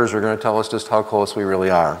auditors are going to tell us just how close we really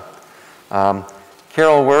are.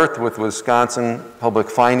 Carol Wirth with Wisconsin Public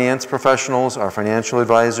Finance Professionals, our financial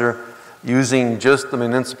advisor, using just the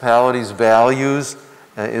municipality's values,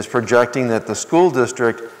 is projecting that the school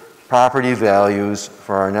district property values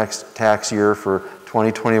for our next tax year for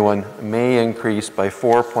 2021 may increase by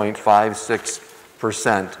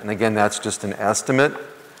 4.56%. And again, that's just an estimate.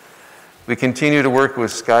 We continue to work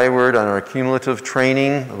with Skyward on our cumulative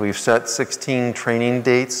training. We've set 16 training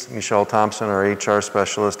dates. Michelle Thompson, our HR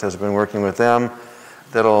specialist, has been working with them.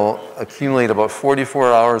 That'll accumulate about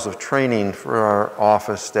 44 hours of training for our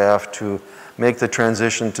office staff to make the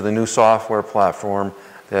transition to the new software platform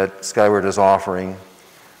that Skyward is offering.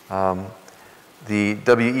 The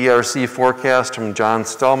WERC forecast from John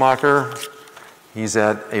Stellmacher, he's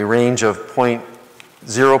at a range of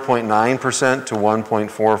 0.9% to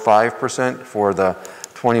 1.45% for the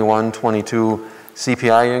 21-22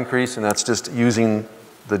 CPI increase, and that's just using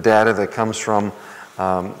the data that comes from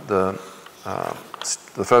the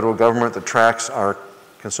federal government that tracks our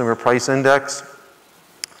consumer price index.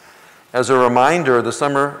 As a reminder, the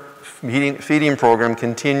summer feeding program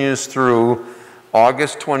continues through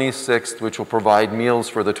August 26th, which will provide meals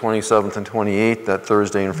for the 27th and 28th, that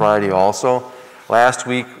Thursday and Friday also. Last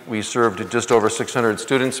week, we served just over 600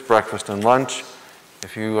 students breakfast and lunch.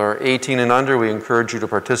 If you are 18 and under, we encourage you to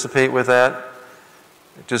participate with that.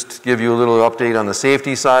 Just to give you a little update on the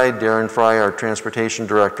safety side, Darren Fry, our transportation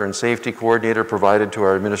director and safety coordinator, provided to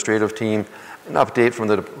our administrative team an update from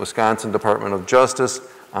the Wisconsin Department of Justice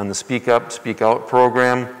on the Speak Up, Speak Out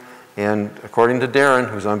program. And according to Darren,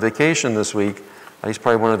 who's on vacation this week, he's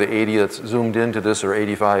probably one of the 80 that's zoomed into this, or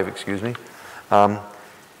 85, excuse me, and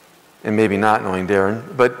maybe not knowing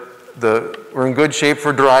Darren. But we're in good shape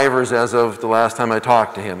for drivers as of the last time I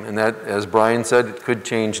talked to him. And that, as Brian said, it could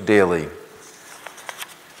change daily.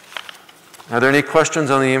 Are there any questions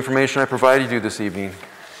on the information I provided you this evening?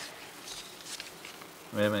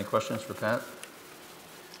 Do we have any questions for Pat?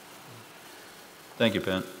 Thank you,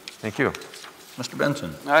 Pat. Thank you. Mr.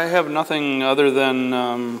 Benson. I have nothing other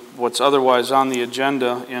than what's otherwise on the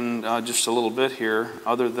agenda in just a little bit here,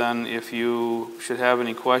 other than if you should have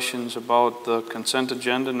any questions about the consent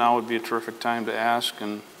agenda, now would be a terrific time to ask,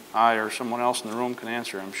 and I or someone else in the room can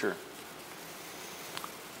answer, I'm sure.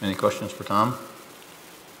 Any questions for Tom?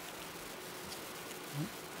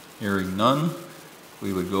 Hearing none,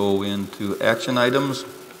 we would go into action items,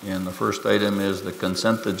 and the first item is the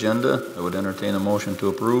consent agenda. I would entertain a motion to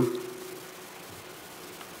approve.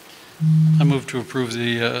 I move to approve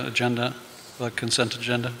the agenda, the consent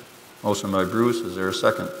agenda. Motion by Bruce. Is there a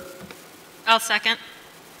second? I'll second.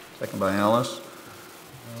 Second by Alice.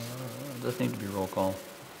 Does need to be roll call?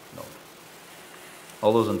 No.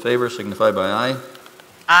 All those in favor signify by aye.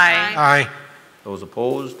 Aye. Aye. Those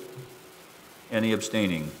opposed? Any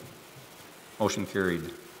abstaining? Motion carried.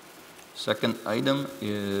 Second item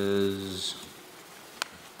is,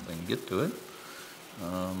 if I can get to it.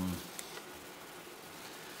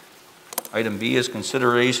 Item B is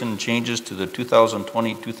consideration changes to the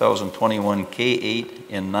 2020-2021 K-8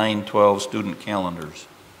 and 9-12 student calendars.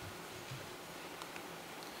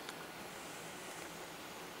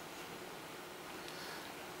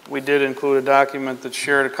 We did include a document that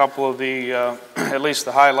shared a couple of the, at least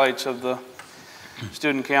the highlights of the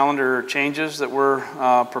student calendar changes that we're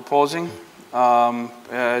proposing.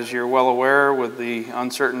 As you're well aware, with the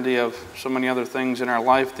uncertainty of so many other things in our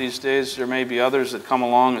life these days, there may be others that come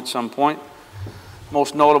along at some point.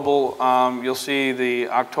 Most notable, you'll see the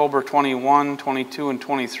October 21, 22, and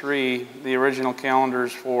 23, the original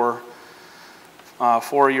calendars for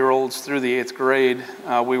 4-year-olds through the 8th grade.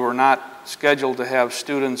 We were not scheduled to have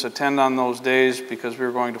students attend on those days because we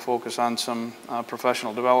were going to focus on some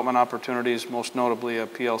professional development opportunities, most notably a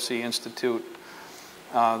PLC Institute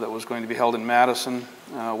that was going to be held in Madison.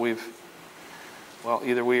 Either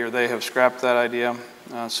we or they have scrapped that idea.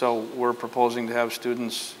 So we're proposing to have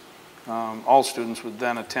students, all students would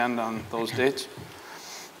then attend on those dates.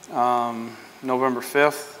 November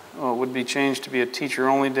 5th would be changed to be a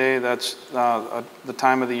teacher-only day. That's the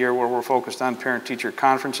time of the year where we're focused on parent-teacher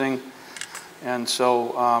conferencing. And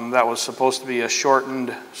so that was supposed to be a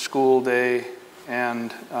shortened school day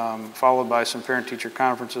and followed by some parent-teacher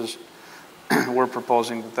conferences. We're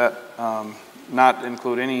proposing that not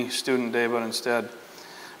include any student day, but instead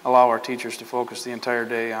allow our teachers to focus the entire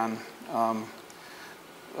day on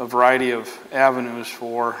a variety of avenues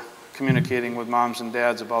for communicating with moms and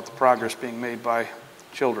dads about the progress being made by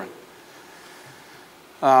children.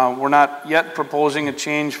 We're not yet proposing a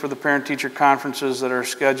change for the parent-teacher conferences that are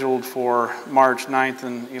scheduled for March 9th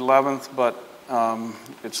and 11th, but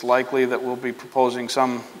it's likely that we'll be proposing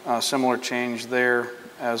some similar change there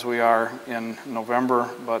as we are in November,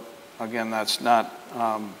 but again, that's not,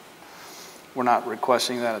 we're not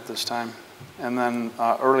requesting that at this time. And then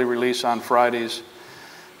early release on Fridays,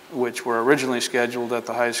 which were originally scheduled at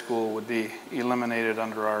the high school, would be eliminated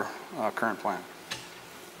under our current plan.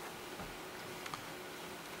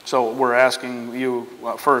 So we're asking you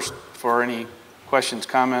first for any questions,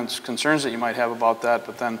 comments, concerns that you might have about that,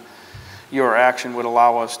 but then your action would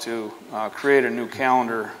allow us to create a new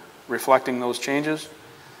calendar reflecting those changes,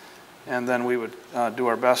 and then we would do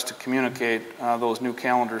our best to communicate those new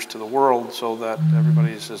calendars to the world so that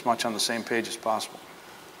everybody's as much on the same page as possible.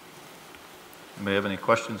 Anybody have any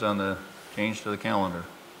questions on the change to the calendar?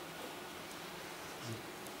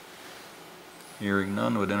 Hearing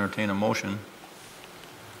none, would entertain a motion.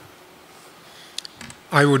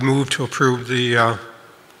 I would move to approve the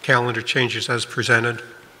calendar changes as presented.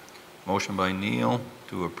 Motion by Neil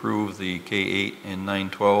to approve the K-8 and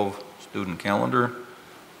 9-12 student calendar.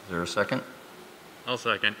 Is there a second? I'll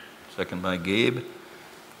second. Second by Gabe.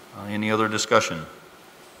 Any other discussion?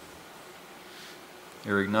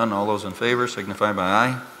 Hearing none, all those in favor signify by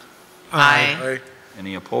aye. Aye. Aye.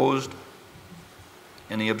 Any opposed?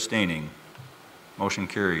 Any abstaining? Motion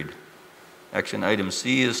carried. Action item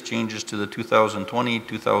C is changes to the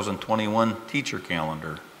 2020-2021 teacher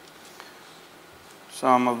calendar.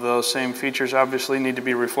 Some of those same features obviously need to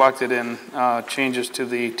be reflected in changes to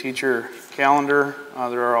the teacher calendar.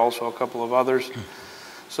 There are also a couple of others.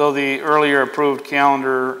 So the earlier approved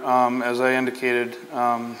calendar, as I indicated,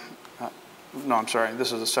 no, I'm sorry,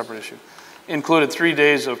 this is a separate issue, included 3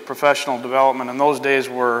 days of professional development, and those days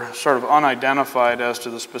were sort of unidentified as to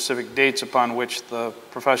the specific dates upon which the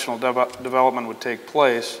professional development would take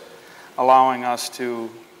place, allowing us to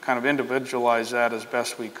kind of individualize that as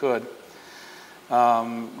best we could.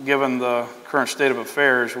 Given the current state of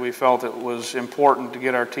affairs, we felt it was important to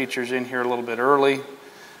get our teachers in here a little bit early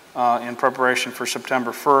in preparation for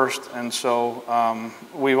September 1st, and so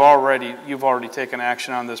you've already taken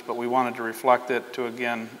action on this, but we wanted to reflect it to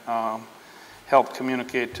again help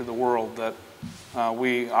communicate to the world that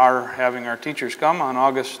we are having our teachers come on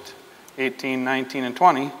August 18, 19, and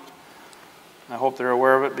 20. I hope they're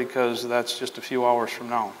aware of it because that's just a few hours from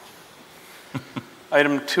now.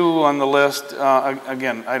 Item 2 on the list,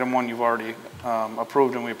 again, item 1 you've already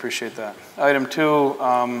approved, and we appreciate that. Item 2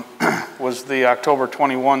 was the October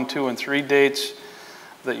 21, 2, and 3 dates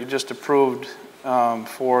that you just approved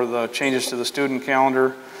for the changes to the student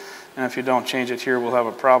calendar. And if you don't change it here, we'll have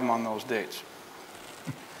a problem on those dates.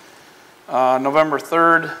 November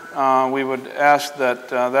 3rd, we would ask that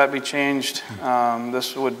that be changed.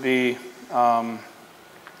 This would be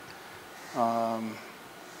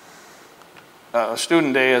a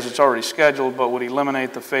student day as it's already scheduled, but would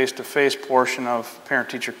eliminate the face-to-face portion of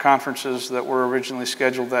parent-teacher conferences that were originally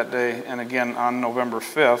scheduled that day. And again, on November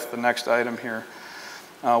 5th, the next item here,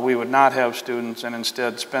 we would not have students and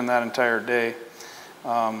instead spend that entire day,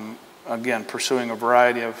 again, pursuing a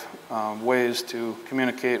variety of ways to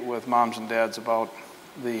communicate with moms and dads about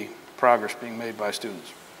the progress being made by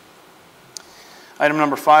students. Item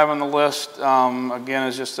number 5 on the list, again,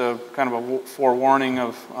 is just a kind of a forewarning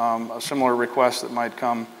of a similar request that might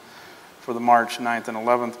come for the March 9th and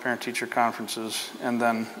 11th parent-teacher conferences, and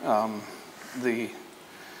then the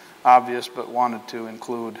obvious but wanted to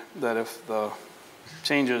include that if the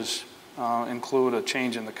changes include a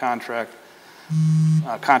change in the contract,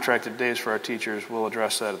 contracted days for our teachers, we'll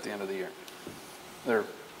address that at the end of the year. There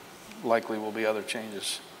likely will be other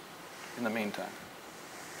changes in the meantime.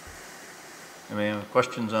 Any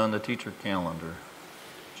questions on the teacher calendar?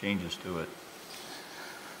 Changes to it?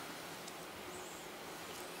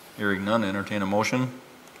 Hearing none, entertain a motion.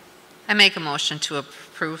 I make a motion to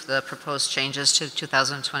approve the proposed changes to the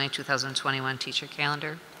 2020-2021 teacher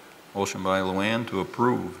calendar. Motion by Luann to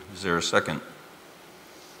approve. Is there a second?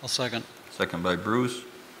 I'll second. Second by Bruce.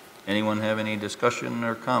 Anyone have any discussion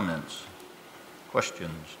or comments?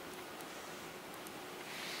 Questions?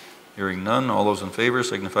 Hearing none, all those in favor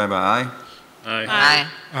signify by aye. Aye.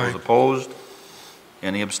 Those opposed?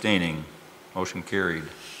 Any abstaining? Motion carried.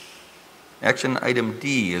 Action item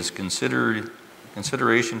D is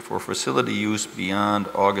consideration for facility use beyond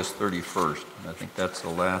August 31st. And I think that's the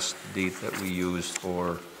last date that we used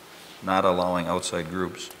for not allowing outside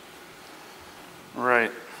groups.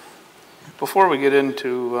 Right. Before we get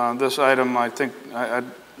into this item, I think,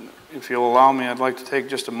 if you'll allow me, I'd like to take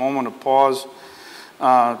just a moment of pause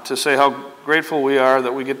to say how grateful we are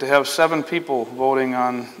that we get to have 7 people voting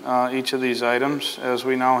on each of these items, as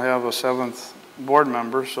we now have a 7th board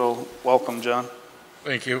member. So welcome, John.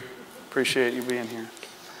 Thank you. Appreciate you being here.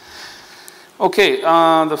 Okay,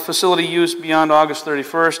 the facility use beyond August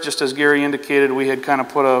 31st, just as Gary indicated, we had kind of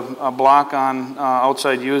put a block on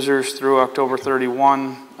outside users through October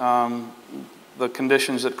 31. The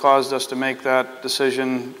conditions that caused us to make that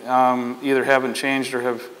decision either haven't changed or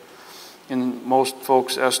have, in most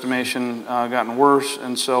folks' estimation, gotten worse.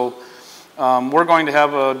 And so we're going to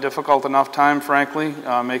have a difficult enough time, frankly,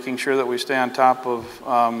 making sure that we stay on top of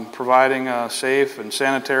providing a safe and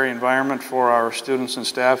sanitary environment for our students and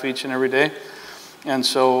staff each and every day. And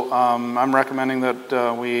so I'm recommending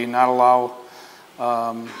that we not allow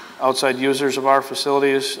outside users of our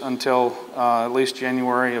facilities until at least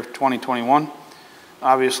January of 2021.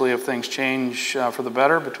 Obviously, if things change for the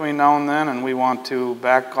better between now and then and we want to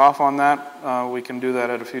back off on that, we can do that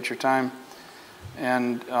at a future time.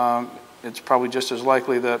 And it's probably just as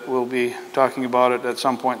likely that we'll be talking about it at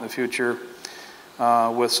some point in the future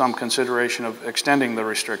with some consideration of extending the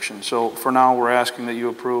restriction. So for now, we're asking that you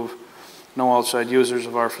approve no outside users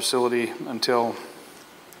of our facility until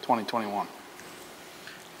 2021.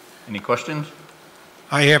 Any questions?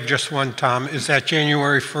 I have just one, Tom. Is that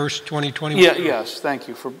January 1st, 2021? Yeah, yes, thank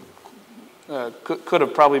you. For could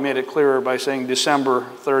have probably made it clearer by saying December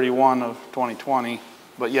 31 of 2020,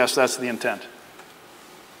 but yes, that's the intent.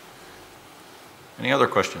 Any other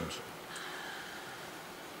questions?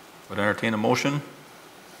 Would entertain a motion?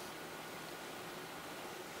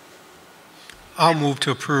 I'll move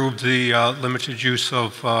to approve the limited use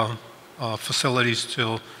of facilities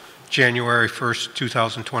till January 1st,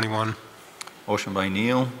 2021. Motion by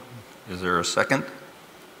Neil. Is there a second?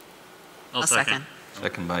 I'll second.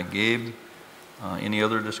 Second by Gabe. Any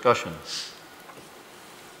other discussion?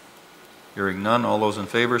 Hearing none, all those in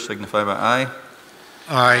favor signify by aye.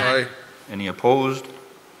 Aye. Any opposed?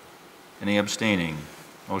 Any abstaining?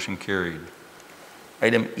 Motion carried.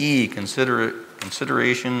 Item E,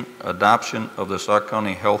 consideration adoption of the Sauk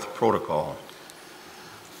County Health Protocol.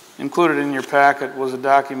 Included in your packet was a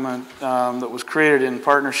document that was created in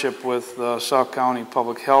partnership with the Sauk County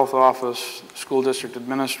Public Health Office, school district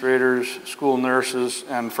administrators, school nurses,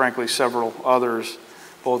 and frankly several others,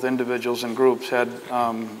 both individuals and groups, had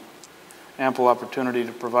ample opportunity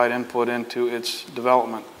to provide input into its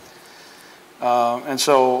development. And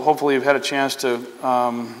so hopefully you've had a chance to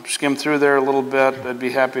skim through there a little bit. I'd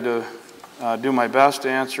be happy to do my best to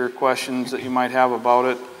answer questions that you might have about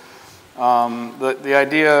it. The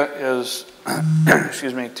idea is,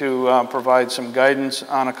 excuse me, to provide some guidance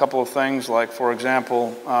on a couple of things, like, for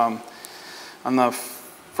example, on the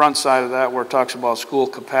front side of that where it talks about school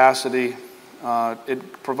capacity,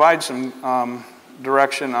 it provides some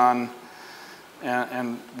direction on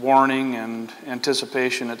and warning and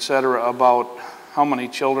anticipation, et cetera, about how many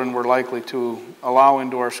children we're likely to allow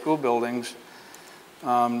into our school buildings,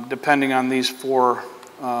 depending on these 4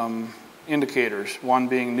 indicators. One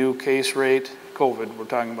being new case rate, COVID, we're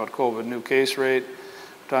talking about COVID, new case rate,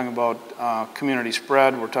 we're talking about community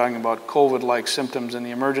spread, we're talking about COVID-like symptoms in the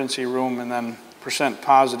emergency room, and then %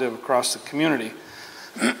 positive across the community.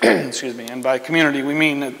 Excuse me, and by community we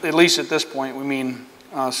mean, at least at this point, we mean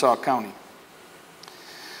Sauk County.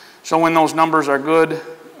 So when those numbers are good,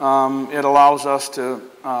 it allows us to,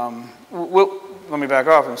 let me back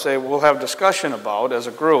off and say we'll have discussion about, as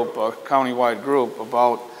a group, a county-wide group,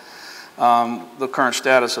 about the current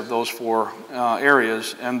status of those 4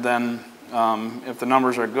 areas. And then if the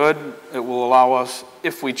numbers are good, it will allow us,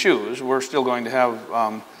 if we choose, we're still going to have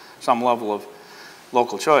some level of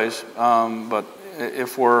local choice, but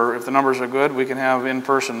if the numbers are good, we can have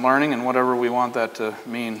in-person learning and whatever we want that to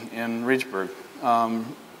mean in Reedsburg.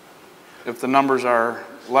 If the numbers are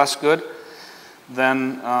less good,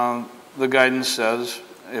 then the guidance says,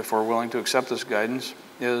 if we're willing to accept this guidance,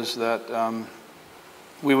 is that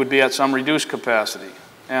we would be at some reduced capacity.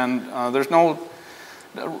 And there's no,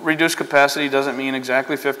 reduced capacity doesn't mean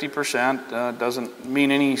exactly 50%, doesn't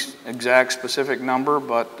mean any exact specific number,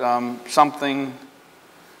 but something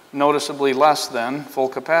noticeably less than full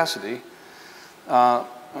capacity,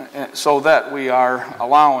 so that we are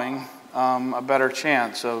allowing a better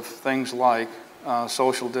chance of things like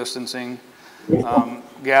social distancing.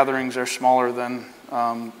 Gatherings are smaller than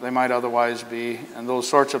they might otherwise be, and those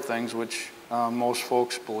sorts of things which most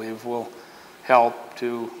folks believe will help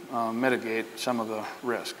to mitigate some of the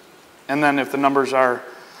risk. And then if the numbers are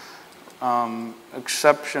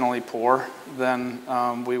exceptionally poor, then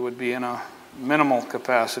we would be in a minimal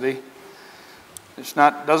capacity. It's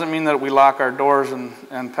not, doesn't mean that we lock our doors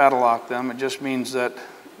and padlock them. It just means that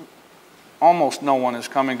almost no one is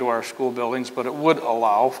coming to our school buildings, but it would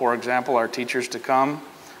allow, for example, our teachers to come,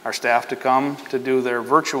 our staff to come to do their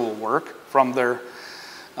virtual work from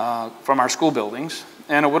our school buildings.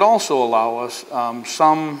 And it would also allow us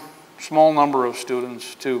some small number of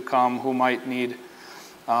students to come who might need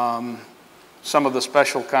some of the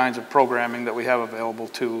special kinds of programming that we have available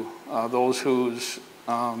to those whose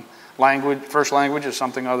first language is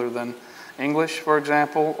something other than English, for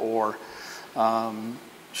example, or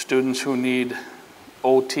students who need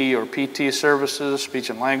OT or PT services, speech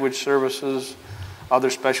and language services, other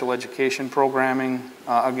special education programming.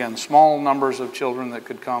 Again, small numbers of children that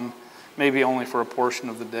could come, maybe only for a portion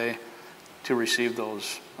of the day, to receive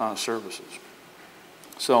those services.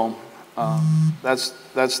 So that's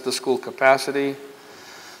the school capacity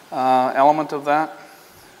element of that.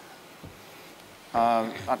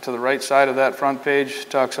 To the right side of that front page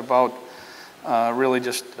talks about really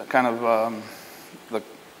just kind of the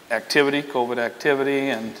activity, COVID activity,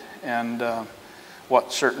 and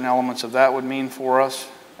what certain elements of that would mean for us.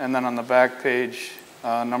 And then on the back page,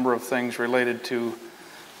 a number of things related to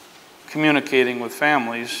communicating with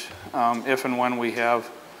families if and when we have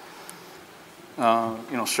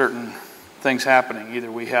certain things happening.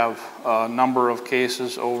 Either we have a number of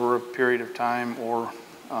cases over a period of time, or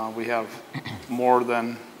we have more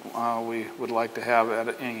than we would like to have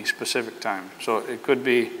at any specific time. So it could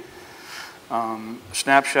be a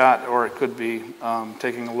snapshot, or it could be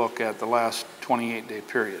taking a look at the last 28-day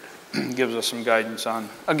period. Gives us some guidance on,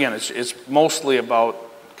 again, it's mostly about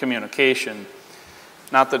communication.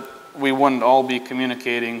 Not that we wouldn't all be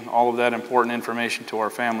communicating all of that important information to our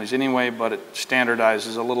families anyway, but it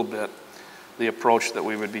standardizes a little bit the approach that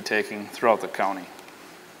we would be taking throughout the county.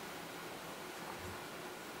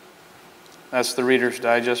 That's the Reader's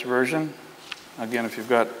Digest version. Again, if you've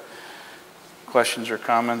got questions or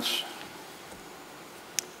comments.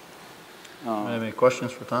 Any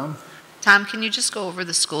questions for Tom? Tom, can you just go over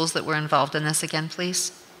the schools that were involved in this again,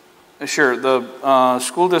 please? Sure. The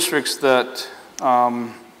school districts that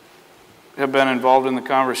have been involved in the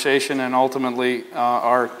conversation and ultimately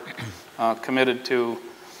are committed to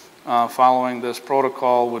following this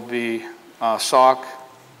protocol would be Sauk,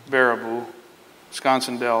 Baraboo,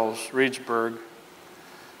 Wisconsin Dells, Reedsburg,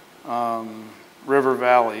 River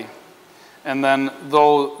Valley. And then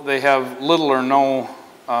though they have little or no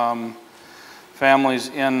families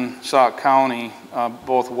in Sauk County,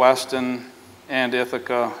 both Weston and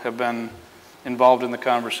Ithaca have been involved in the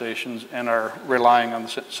conversations and are relying on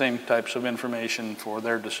the same types of information for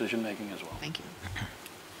their decision making as well. Thank you.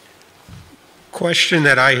 Question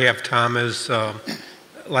that I have, Tom, is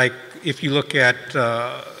like if you look at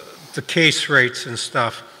the case rates and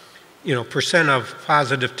stuff, percent of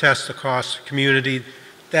positive tests across the community,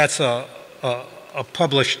 that's a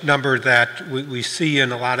published number that we see,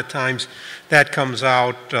 and a lot of times that comes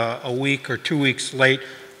out a week or 2 weeks late.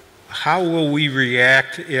 How will we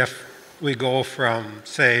react if we go from,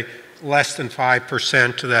 say, less than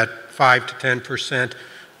 5% to that 5 to 10%?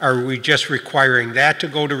 Are we just requiring that to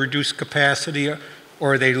go to reduced capacity,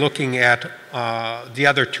 or are they looking at the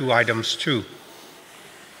other two items too?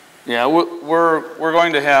 Yeah, we're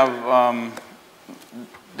going to have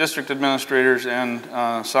district administrators and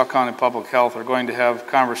Sauk County Public Health are going to have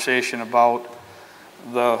conversation about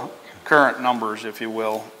the current numbers, if you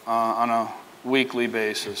will, on a weekly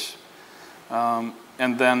basis. And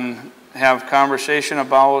then have conversation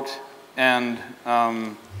about and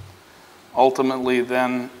ultimately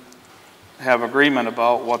then have agreement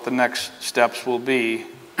about what the next steps will be,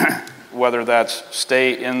 whether that's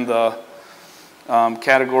stay in the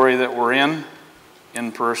category that we're in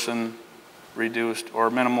person, reduced, or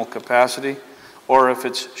minimal capacity, or if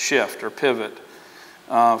it's shift or pivot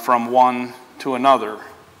from one to another.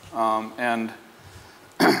 And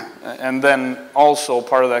then also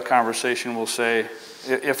part of that conversation will say,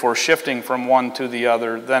 if we're shifting from one to the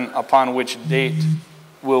other, then upon which date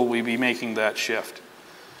will we be making that shift?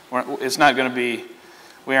 it's not going to be,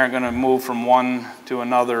 we aren't going to move from one to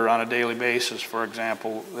another on a daily basis, for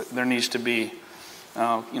example. There needs to be,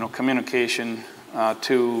 communication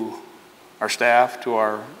to our staff, to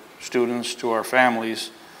our students, to our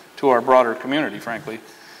families, to our broader community, frankly,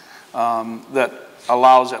 that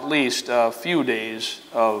allows at least a few days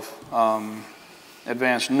of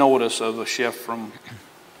advance notice of a shift from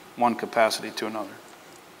one capacity to another.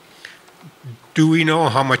 Do we know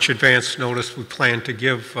how much advance notice we plan to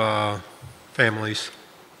give families?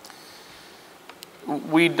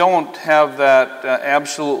 We don't have that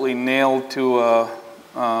absolutely nailed to a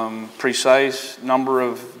precise number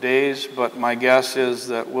of days, but my guess is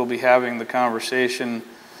that we'll be having the conversation.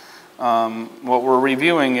 What we're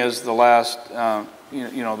reviewing is the last, the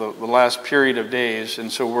last period of days,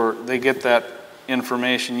 and so they get that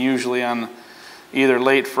information usually on either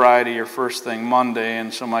late Friday or first thing Monday,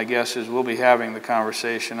 and so my guess is we'll be having the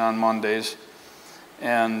conversation on Mondays,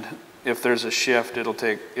 and if there's a shift,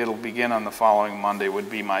 it'll begin on the following Monday, would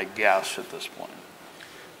be my guess at this point.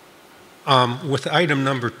 With item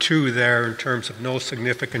number 2 there, in terms of no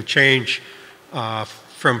significant change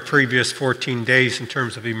from previous 14 days in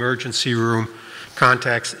terms of emergency room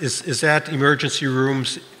contacts, is that emergency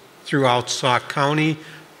rooms throughout Sauk County,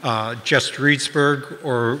 just Reedsburg,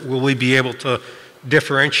 or will we be able to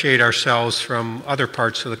differentiate ourselves from other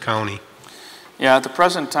parts of the county? Yeah, at the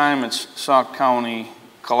present time, it's Sauk County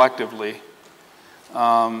collectively.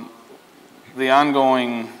 The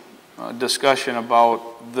ongoing discussion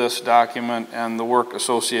about this document and the work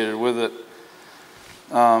associated with it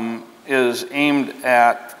is aimed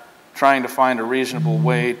at trying to find a reasonable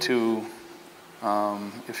way to,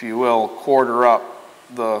 if you will, quarter up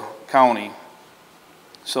the county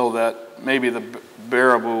so that maybe the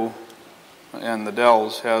Baraboo and the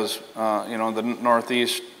Dells has, the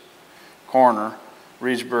northeast corner,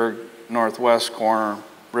 Reedsburg northwest corner,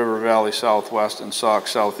 River Valley southwest, and Sauk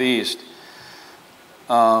southeast.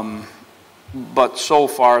 But so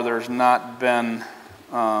far there's not been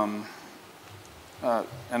an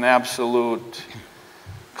absolute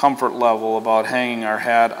comfort level about hanging our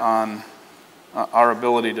hat on our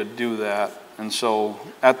ability to do that. And so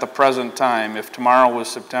at the present time, if tomorrow was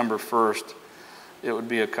September 1st, it would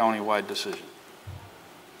be a countywide decision.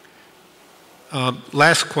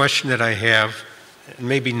 Last question that I have,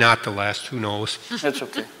 maybe not the last, who knows? That's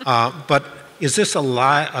okay. But is this a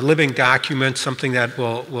living document, something that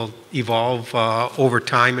will evolve over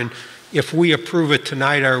time? And if we approve it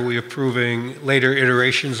tonight, are we approving later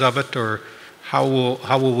iterations of it, or how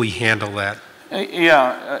will we handle that?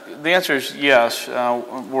 Yeah, the answer is yes.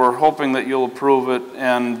 We're hoping that you'll approve it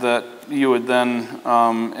and that you would then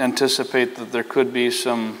anticipate that there could be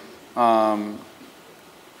some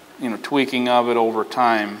tweaking of it over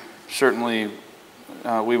time. Certainly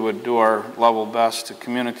we would do our level best to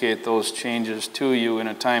communicate those changes to you in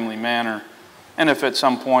a timely manner. And if at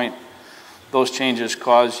some point those changes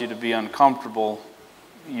cause you to be uncomfortable,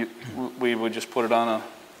 we would just put it on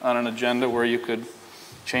an agenda where you could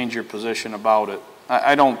change your position about it.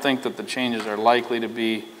 I don't think that the changes are likely to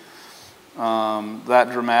be that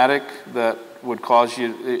dramatic that would cause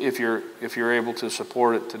you, if you're able to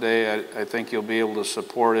support it today, I think you'll be able to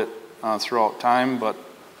support it throughout time, but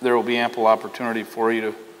there will be ample opportunity for you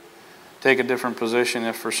to take a different position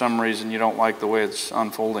if for some reason you don't like the way it's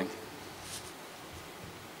unfolding.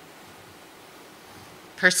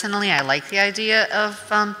 Personally, I like the idea of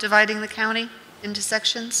dividing the county into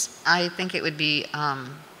sections. I think it would be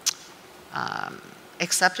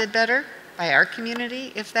accepted better by our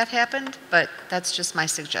community if that happened, but that's just my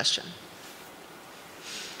suggestion.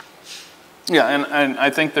 Yeah, and I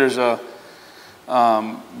think there's a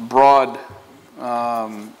broad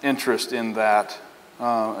interest in that.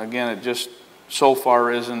 Again, it just so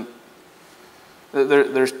far isn't.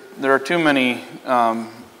 There are too many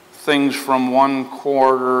things from one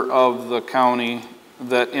quarter of the county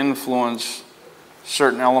that influence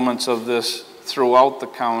certain elements of this throughout the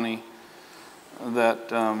county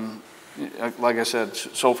that, like I said,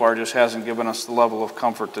 so far just hasn't given us the level of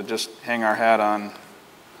comfort to just hang our hat on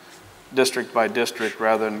district by district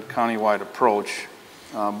rather than countywide approach.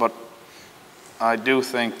 But I do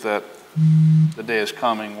think that the day is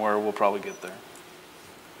coming where we'll probably get there.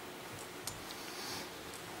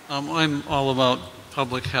 I'm all about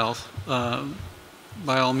public health.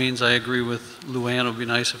 By all means, I agree with Luann. It would be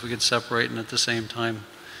nice if we could separate, and at the same time,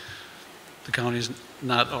 the county's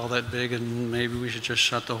not all that big, and maybe we should just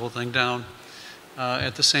shut the whole thing down.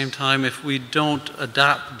 At the same time, if we don't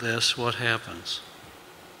adopt this, what happens?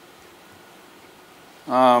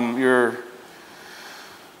 You're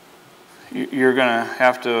going to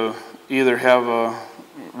have to either have a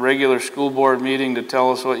regular school board meeting to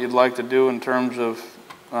tell us what you'd like to do in terms of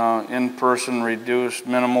in-person, reduced,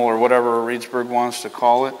 minimal, or whatever Reedsburg wants to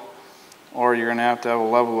call it, or you're going to have a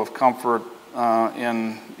level of comfort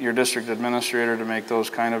in your district administrator to make those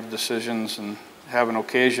kind of decisions and have an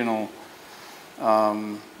occasional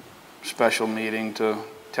special meeting to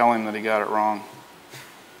tell him that he got it wrong.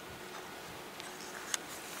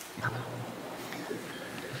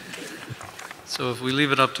 So if we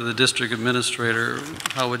leave it up to the district administrator,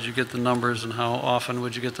 how would you get the numbers and how often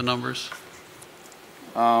would you get the numbers?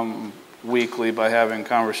 Weekly, by having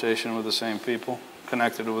conversation with the same people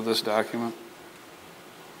connected with this document.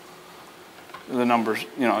 The numbers,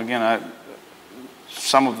 you know, again,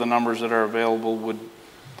 some of the numbers that are available would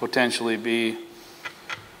potentially be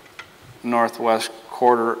northwest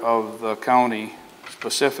quarter of the county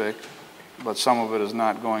specific, but some of it is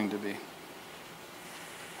not going to be.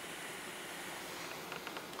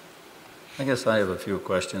 I guess I have a few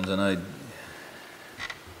questions, and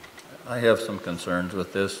I have some concerns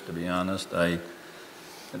with this, to be honest.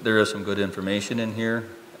 There is some good information in here.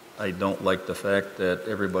 I don't like the fact that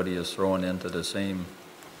everybody is thrown into the same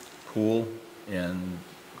pool and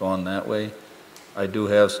gone that way. I do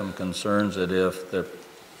have some concerns that if the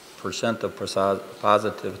percent of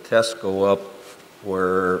positive tests go up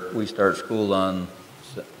where we start school in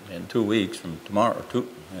 2 weeks from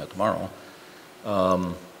tomorrow,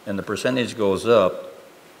 and the percentage goes up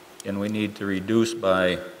and we need to reduce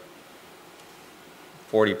by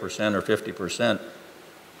 40% or 50%,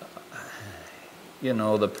 you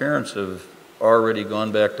know, the parents have already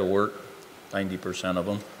gone back to work, 90% of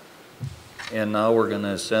them, and now we're going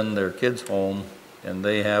to send their kids home and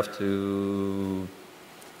they have to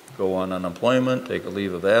go on unemployment, take a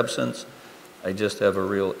leave of absence. I just have a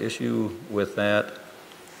real issue with that.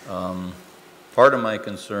 Part of my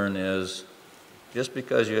concern is just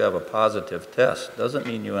because you have a positive test doesn't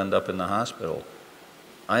mean you end up in the hospital.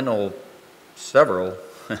 I know several.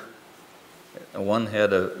 One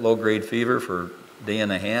had a low-grade fever for a day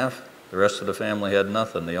and a half. The rest of the family had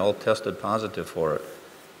nothing. They all tested positive for it.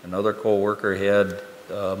 Another co-worker had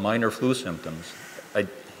minor flu symptoms.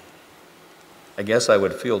 I guess I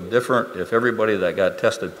would feel different if everybody that got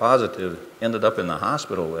tested positive ended up in the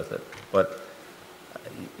hospital with it. But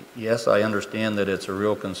yes, I understand that it's a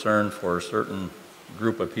real concern for a certain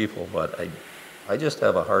group of people, but I just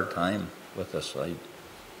have a hard time with this.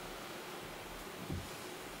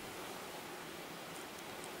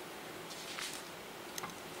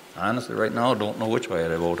 Honestly, right now, I don't know which way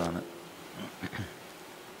I'd vote on it.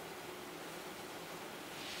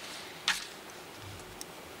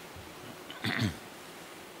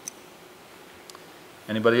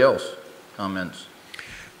 Anybody else? Comments?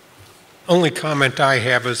 Only comment I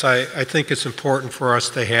have is I think it's important for us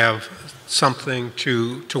to have something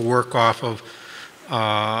to work off of,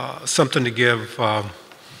 something to give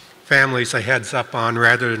families a heads up on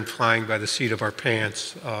rather than flying by the seat of our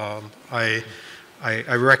pants. I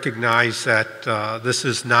recognize that this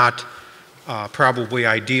is not probably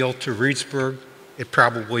ideal to Reedsburg. It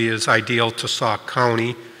probably is ideal to Sauk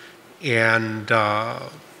County, and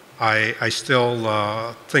I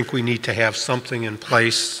still think we need to have something in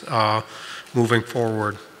place moving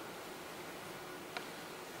forward.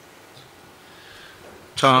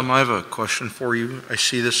 Tom, I have a question for you. I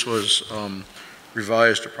see this was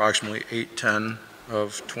revised approximately 8/10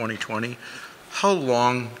 of 2020. How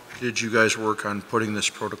long did you guys work on putting this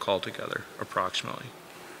protocol together, approximately?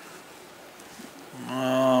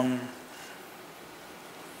 I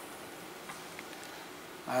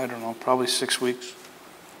don't know, probably 6 weeks.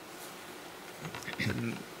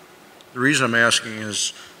 And the reason I'm asking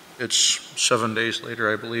is it's 7 days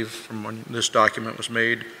later, I believe, from when this document was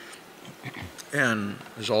made. And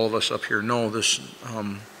as all of us up here know, this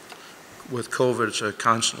with COVID, it's a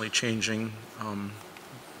constantly changing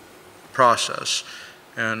process.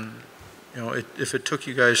 And you know, if it took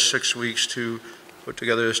you guys 6 weeks to put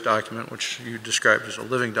together this document, which you described as a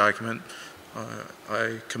living document,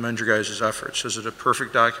 I commend your guys' efforts. Is it a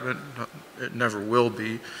perfect document? It never will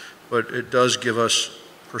be, but it does give us,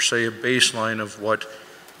 per se, a baseline of what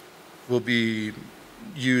will be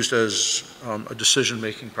used as a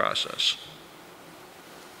decision-making process.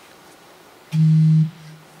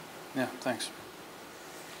 Yeah, thanks.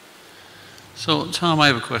 So, Tom, I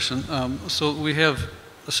have a question. So we have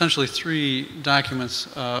essentially 3 documents.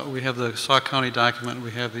 We have the Sauk County document.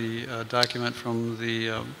 We have the document from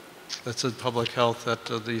the that said public health that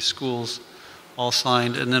the schools all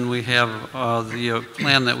signed, and then we have the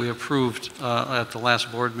plan that we approved at the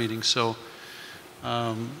last board meeting. So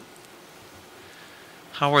how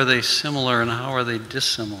are they similar and how are they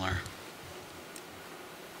dissimilar?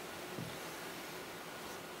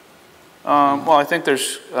 Well, I think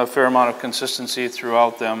there's a fair amount of consistency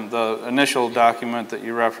throughout them. The initial document that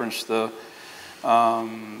you referenced, the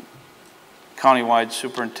countywide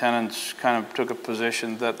superintendents kind of took a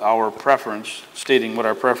position that our preference, stating what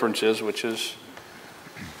our preference is, which is,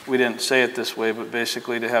 we didn't say it this way, but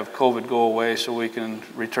basically to have COVID go away so we can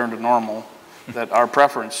return to normal, that our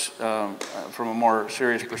preference, from a more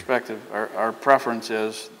serious perspective, our preference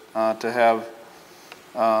is to have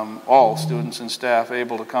all students and staff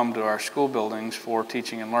able to come to our school buildings for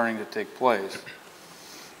teaching and learning to take place.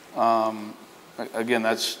 Again,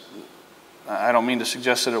 I don't mean to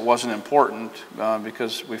suggest that it wasn't important,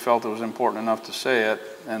 because we felt it was important enough to say it,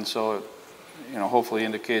 and so it, hopefully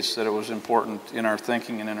indicates that it was important in our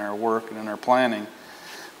thinking and in our work and in our planning.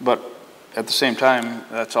 But at the same time,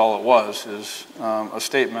 that's all it was, is a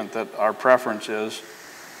statement that our preference is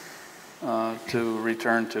to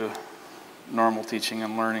return to normal teaching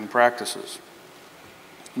and learning practices.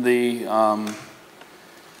 The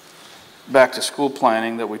back to school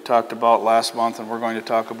planning that we talked about last month and we're going to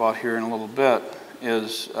talk about here in a little bit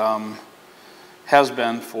has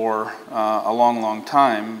been for a long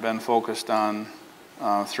time been focused on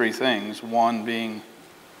three things. One being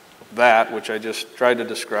that, which I just tried to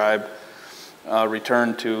describe,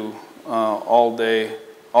 return to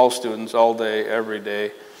all students, all day, every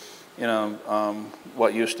day,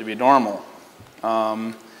 what used to be normal.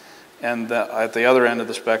 And at the other end of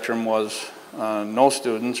the spectrum was no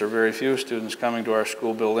students or very few students coming to our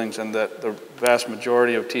school buildings, and that the vast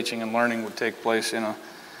majority of teaching and learning would take place in a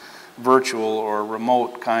virtual or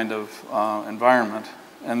remote kind of environment.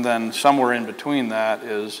 And then somewhere in between that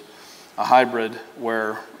is a hybrid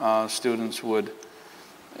where students would,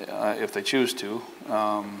 if they choose to,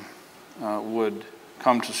 would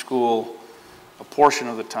come to school a portion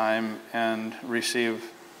of the time and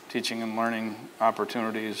receive teaching and learning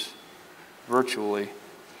opportunities virtually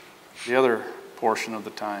the other portion of the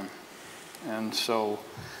time. And so,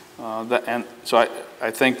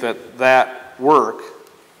 I think that work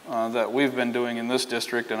that we've been doing in this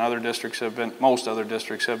district and other districts most other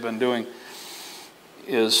districts have been doing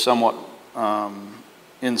is somewhat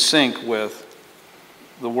in sync with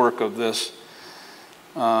the work of this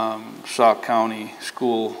Sauk County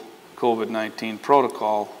School COVID-19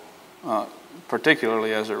 protocol,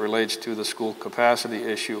 particularly as it relates to the school capacity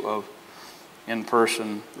issue of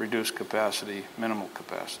in-person, reduced capacity, minimal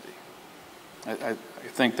capacity. I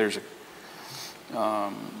think there's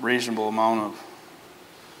a reasonable amount of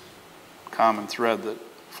common thread that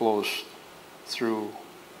flows through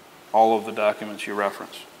all of the documents you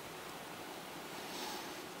reference.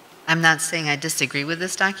 I'm not saying I disagree with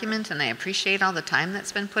this document, and I appreciate all the time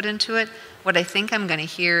that's been put into it. What I think I'm going to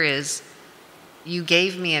hear is, you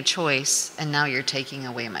gave me a choice, and now you're taking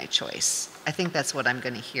away my choice. I think that's what I'm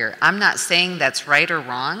going to hear. I'm not saying that's right or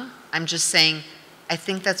wrong. I'm just saying I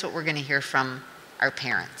think that's what we're going to hear from our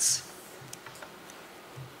parents.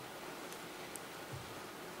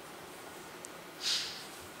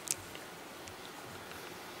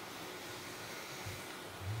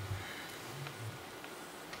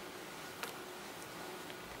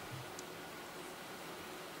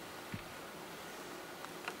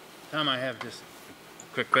 Tom, I have just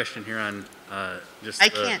a quick question here on I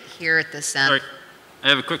can't hear at this end. Sorry. I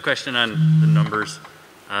have a quick question on the numbers.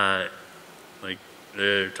 Like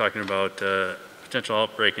they're talking about potential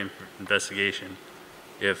outbreak investigation.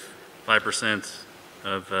 If 5%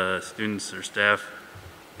 of students or staff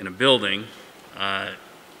in a building,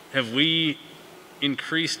 have we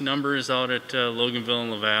increased numbers out at Loganville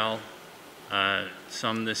and Laval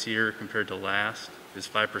some this year compared to last? Because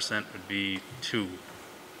 5% would be 2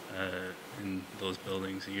 in those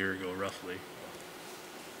buildings a year ago, roughly.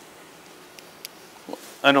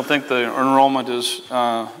 I don't think the enrollment is,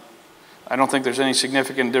 I don't think there's any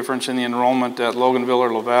significant difference in the enrollment at Loganville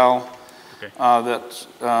or Laval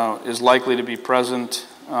that is likely to be present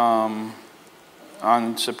on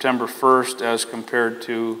September 1st as compared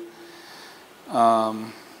to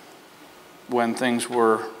when things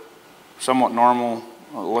were somewhat normal,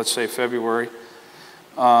 let's say February.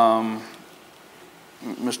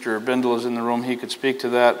 Mr. Bindle is in the room. He could speak to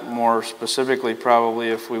that more specifically probably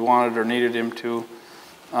if we wanted or needed him to.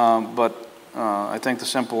 But I think the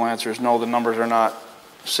simple answer is no, the numbers are not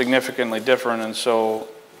significantly different. And so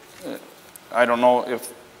I don't know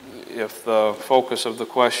if the focus of the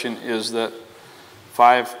question is that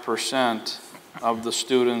 5% of the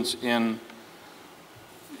students in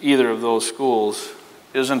either of those schools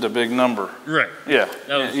isn't a big number. Right. Yeah.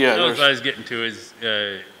 That was what I was getting to is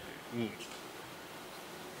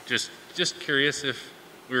just curious if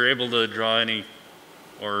we were able to draw any,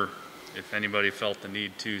 or if anybody felt the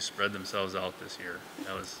need to spread themselves out this year.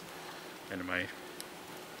 That was kind of my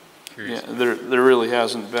curious. Yeah, there really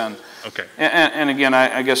hasn't been. Okay. And again,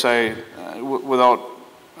 I guess I'm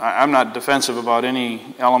not defensive about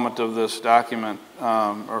any element of this document,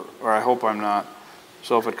 or I hope I'm not.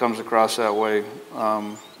 So if it comes across that way,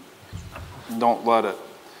 don't let it,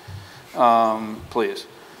 please.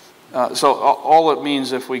 So all it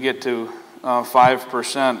means, if we get to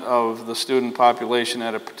 5% of the student population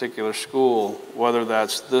at a particular school, whether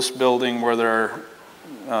that's this building where there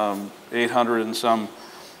are 800 and some,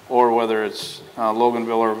 or whether it's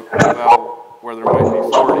Loganville or Val where there might be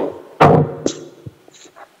 40.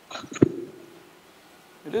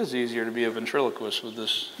 It is easier to be a ventriloquist with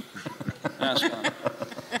this mask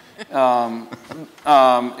on.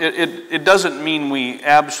 It doesn't mean we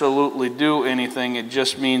absolutely do anything. It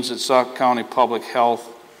just means that Sauk County Public Health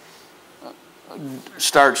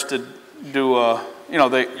starts to do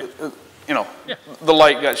the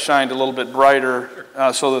light got shined a little bit brighter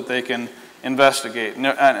so that they can investigate. And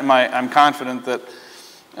I'm confident that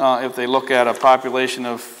if they look at a population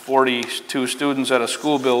of 42 students at a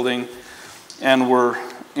school building, and we're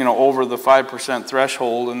over the 5%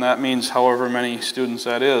 threshold, and that means however many students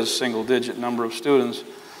that is, single-digit number of students,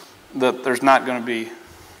 that there's not going to be,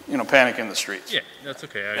 panic in the streets. Yeah, that's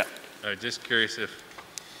okay. I'm just curious if,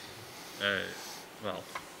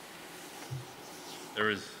 there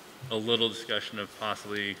was a little discussion of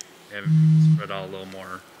possibly having it spread out a little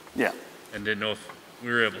more. Yeah. And didn't know if we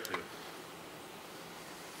were able to.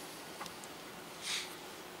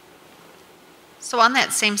 So on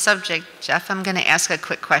that same subject, Jeff, I'm going to ask a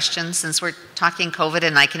quick question since we're talking COVID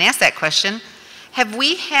and I can ask that question. Have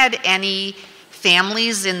we had any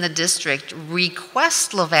families in the district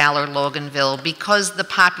request Laval or Loganville because the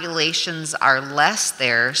populations are less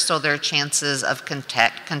there, so their chances of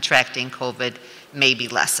contracting COVID may be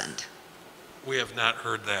lessened? We have not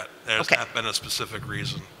heard that. That has not been a specific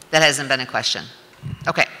reason. That hasn't been a question.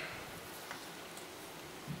 Okay.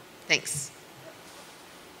 Thanks.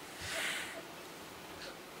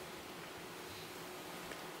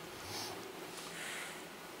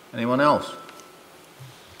 Anyone else?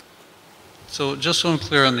 So just so I'm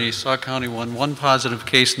clear on the Sauk County one positive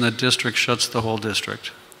case in the district shuts the whole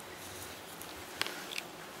district.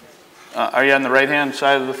 Are you on the right-hand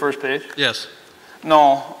side of the first page? Yes.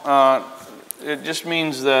 No, it just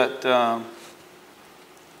means that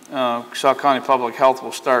Sauk County Public Health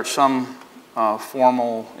will start some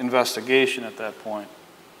formal investigation at that point.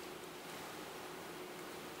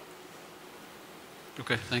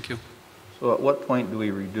 Okay, thank you. So at what point do we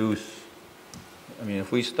reduce, I mean,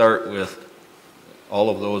 if we start with all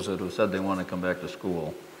of those that have said they want to come back to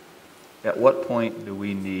school, at what point do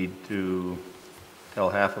we need to tell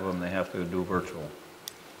half of them they have to do virtual?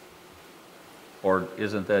 Or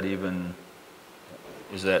isn't that even,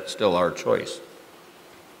 is that still our choice?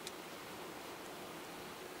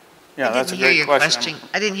 Yeah, that's a great question.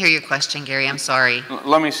 I didn't hear your question, Gary. I'm sorry.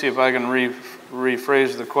 Let me see if I can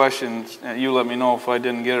rephrase the question. You let me know if I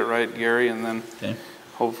didn't get it right, Gary, and then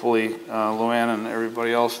hopefully Luann and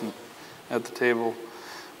everybody else at the table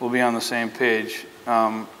will be on the same page.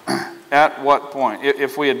 At what point,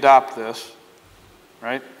 if we adopt this,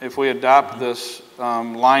 right? If we adopt this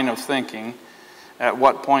line of thinking, at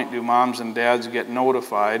what point do moms and dads get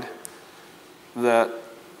notified that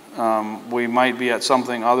we might be at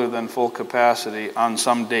something other than full capacity on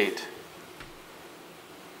some date?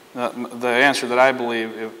 The answer that I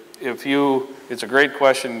believe, it's a great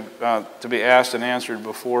question to be asked and answered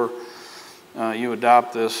before you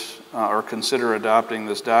adopt this or consider adopting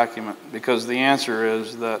this document, because the answer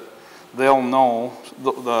is that they'll know,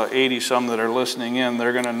 the 80-some that are listening in,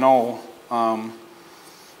 they're going to know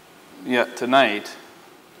yet tonight,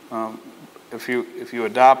 if you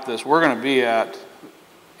adopt this, we're going to be at,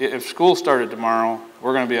 if school started tomorrow,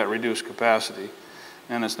 we're going to be at reduced capacity,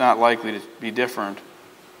 and it's not likely to be different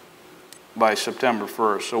by September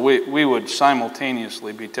 1st. So we would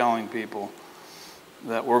simultaneously be telling people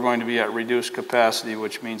that we're going to be at reduced capacity,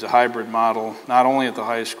 which means a hybrid model, not only at the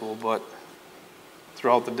high school, but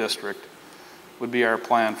throughout the district, would be our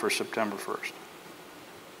plan for September 1st.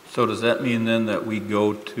 So does that mean then that we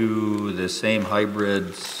go to the same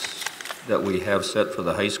hybrids that we have set for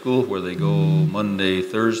the high school, where they go Monday,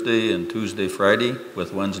 Thursday, and Tuesday, Friday,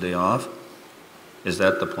 with Wednesday off? Is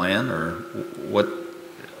that the plan, or what?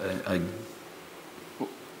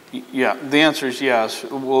 Yeah, the answer is yes.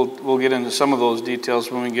 We'll get into some of those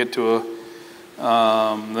details when we get to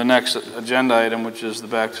the next agenda item, which is the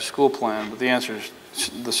back to school plan. But the answer is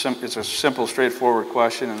it's a simple, straightforward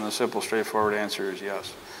question, and the simple, straightforward answer is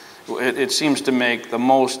yes. It seems to make the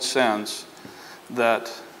most sense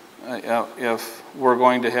that if we're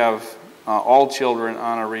going to have all children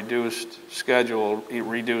on a reduced schedule, a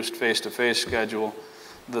reduced face-to-face schedule,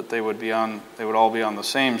 that they would all be on the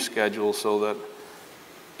same schedule, so that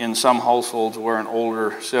in some households where an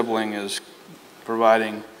older sibling is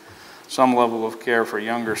providing some level of care for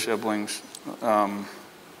younger siblings,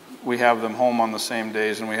 we have them home on the same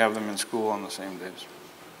days and we have them in school on the same days.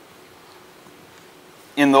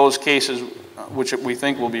 In those cases, which we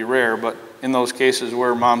think will be rare, but in those cases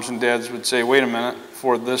where moms and dads would say, wait a minute,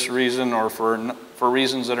 for this reason or for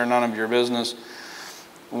reasons that are none of your business,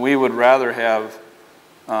 we would rather have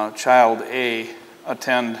child A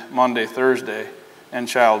attend Monday, Thursday, and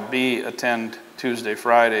child B attend Tuesday,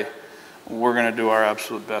 Friday. We're going to do our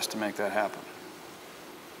absolute best to make that happen.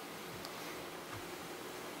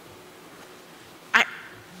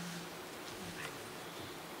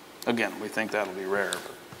 Again, we think that'll be rare.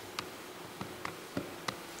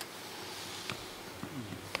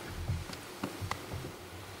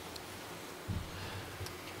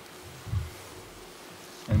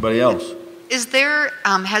 Anybody else? Is there,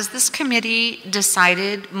 has this committee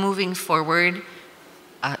decided moving forward,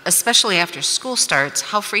 especially after school starts,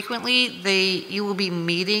 how frequently you will be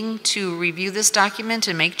meeting to review this document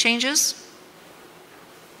and make changes?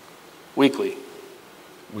 Weekly.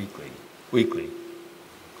 Weekly.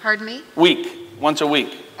 Pardon me? Once a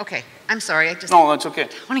week. Okay, I'm sorry, I just... No, that's okay.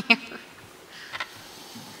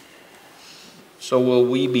 So will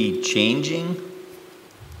we be changing?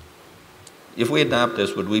 If we adopt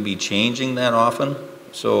this, would we be changing that often?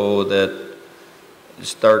 So that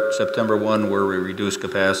start September 1 where we reduce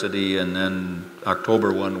capacity, and then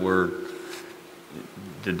October 1 where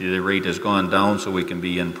the rate has gone down so we can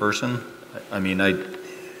be in person? I mean,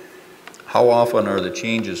 how often are the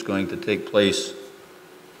changes going to take place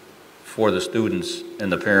for the students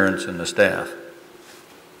and the parents and the staff?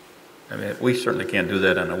 I mean, we certainly can't do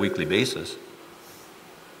that on a weekly basis.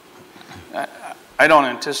 I don't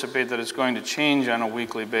anticipate that it's going to change on a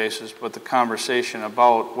weekly basis, but the conversation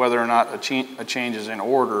about whether or not a change is in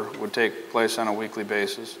order would take place on a weekly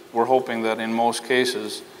basis. We're hoping that in most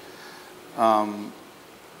cases, the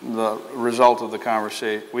result of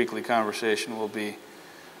the weekly conversation will be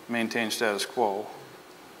maintain status quo.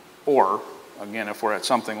 Or, again, if we're at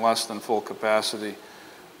something less than full capacity,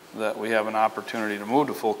 that we have an opportunity to move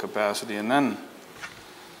to full capacity and then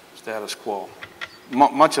status quo.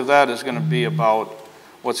 Much of that is going to be about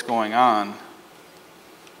what's going on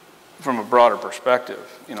from a broader perspective.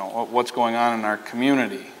 You know, what's going on in our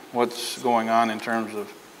community, what's going on in terms of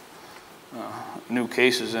new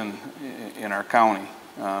cases in our county,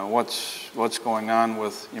 what's going on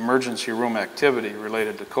with emergency room activity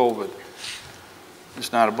related to COVID.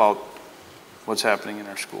 It's not about what's happening in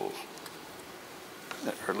our schools,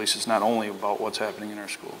 or at least it's not only about what's happening in our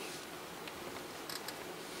schools.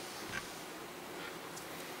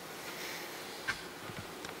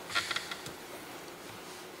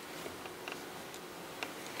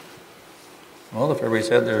 Well, if everybody's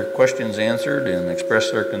had their questions answered and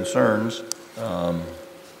expressed their concerns,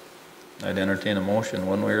 I'd entertain a motion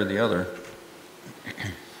one way or the other.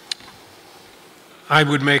 I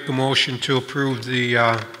would make a motion to approve the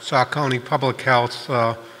Sauk County Public Health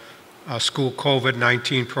School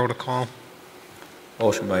COVID-19 protocol.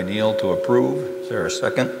 Motion by Neil to approve. Is there a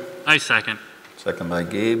second? I second. Second by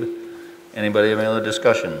Gabe. Anybody have any other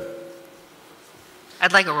discussion?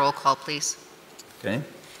 I'd like a roll call, please. Okay.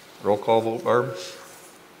 Roll call vote, Barb?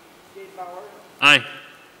 Aye.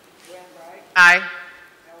 Aye.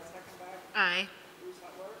 Aye.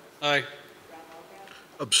 Aye.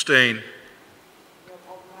 Abstain.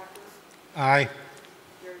 Aye.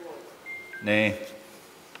 Nay.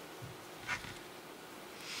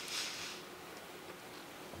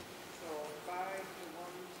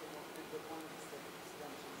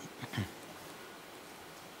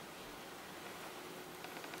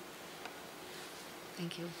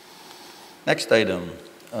 Thank you. Next item.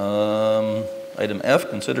 Item F,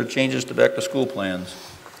 consider changes to back to school plans.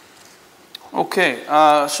 Okay,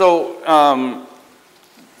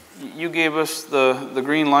 you gave us the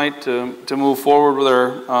green light to move forward with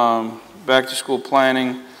our back to school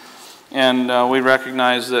planning, and we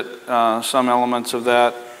recognize that some elements of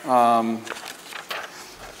that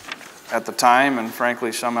at the time, and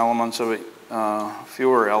frankly some elements of it,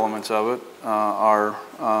 fewer elements of it, are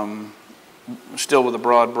still with a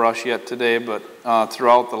broad brush yet today, but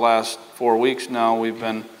throughout the last 4 weeks now we've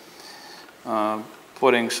been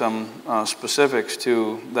putting some specifics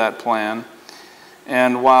to that plan.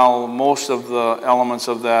 And while most of the elements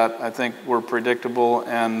of that I think were predictable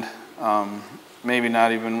and maybe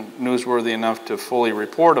not even newsworthy enough to fully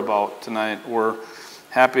report about tonight, we're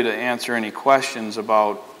happy to answer any questions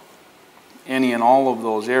about any and all of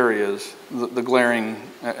those areas. The glaring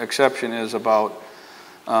exception is about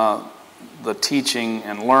the teaching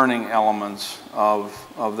and learning elements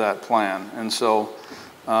of that plan. And so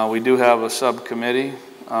we do have a subcommittee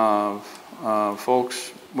of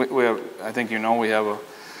folks. We have, I think you know, we have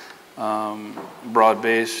a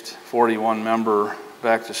broad-based 41-member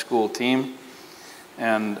back-to-school team.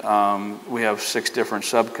 And we have 6 different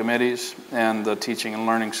subcommittees, and the Teaching and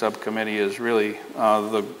Learning Subcommittee is really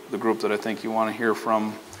the group that I think you want to hear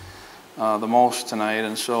from the most tonight.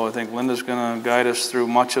 And so I think Linda's going to guide us through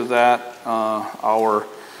much of that.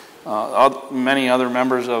 Many other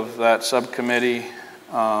members of that subcommittee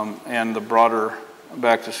and the broader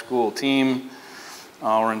back-to-school team,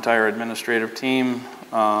 our entire administrative team,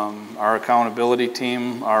 our accountability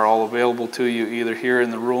team are all available to you either here in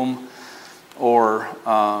the room or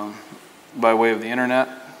by way of the internet.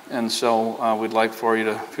 And so we'd like for you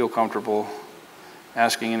to feel comfortable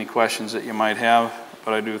asking any questions that you might have.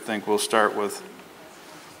 But I do think we'll start with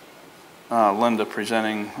Linda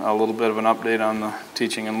presenting a little bit of an update on the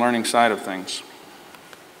teaching and learning side of things.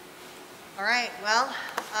 All right, well,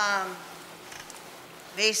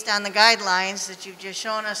 based on the guidelines that you've just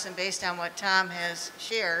shown us and based on what Tom has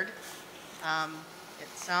shared, it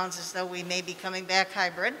sounds as though we may be coming back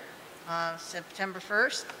hybrid. September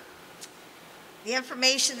 1st. The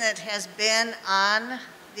information that has been on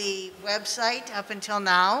the website up until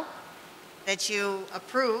now that you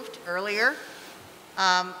approved earlier,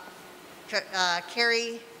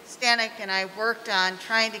 Carrie Stanek and I worked on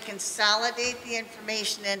trying to consolidate the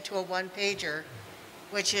information into a one-pager,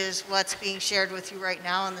 which is what's being shared with you right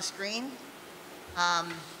now on the screen.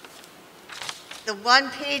 The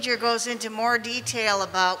one-pager goes into more detail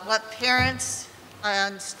about what parents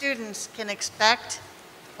and students can expect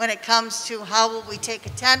when it comes to how will we take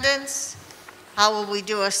attendance, how will we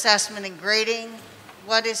do assessment and grading,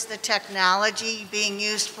 what is the technology being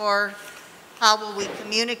used for, how will we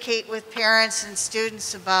communicate with parents and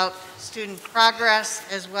students about student progress,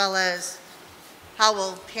 as well as how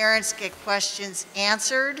will parents get questions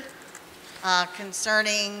answered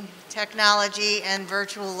concerning technology and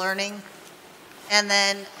virtual learning, and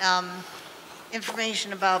then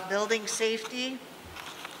information about building safety,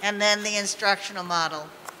 and then the instructional model.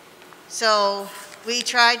 So we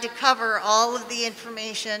tried to cover all of the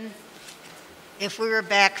information if we were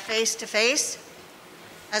back face-to-face,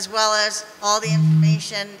 as well as all the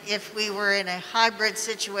information if we were in a hybrid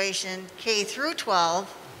situation, K through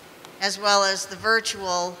 12, as well as the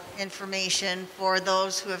virtual information for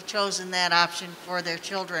those who have chosen that option for their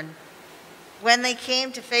children. When they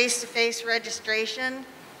came to face-to-face registration,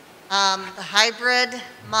 the hybrid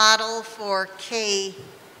model for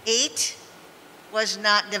K-8 was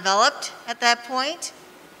not developed at that point,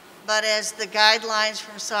 but as the guidelines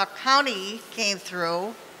from Sauk County came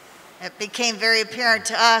through, it became very apparent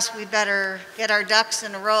to us we better get our ducks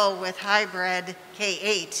in a row with hybrid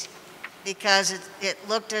K-8 because it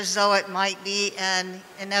looked as though it might be an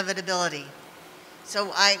inevitability. So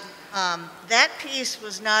that piece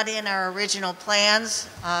was not in our original plans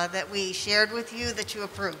that we shared with you that you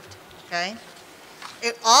approved, okay?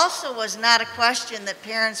 It also was not a question that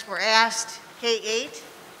parents were asked K-8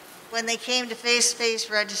 when they came to face-to-face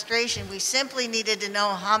registration. We simply needed to know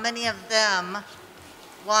how many of them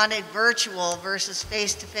wanted virtual versus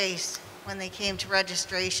face-to-face when they came to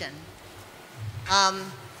registration.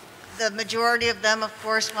 The majority of them, of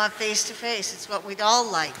course, want face-to-face. It's what we'd all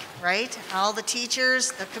like, right? All the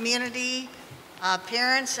teachers, the community,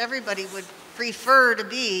 parents, everybody would prefer to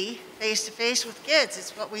be face-to-face with kids.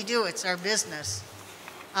 It's what we do. It's our business.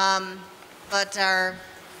 But our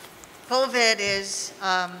COVID is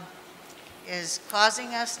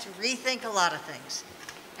causing us to rethink a lot of things.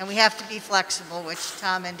 And we have to be flexible, which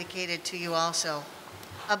Tom indicated to you also.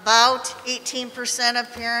 About 18% of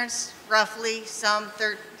parents, roughly, some,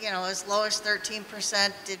 as low as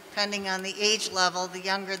 13%, depending on the age level, the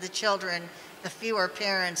younger the children, the fewer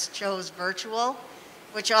parents chose virtual,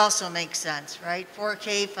 which also makes sense, right?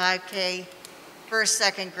 4K, 5K, first,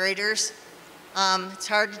 second graders. It's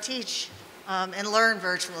hard to teach and learn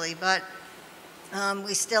virtually, but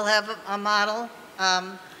we still have a model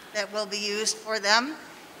that will be used for them.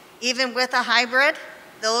 Even with a hybrid,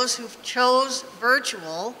 those who chose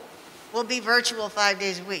virtual will be virtual 5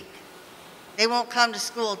 days a week. They won't come to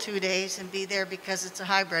school 2 days and be there because it's a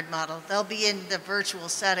hybrid model. They'll be in the virtual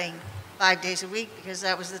setting 5 days a week because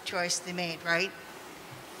that was the choice they made, right?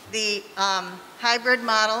 The hybrid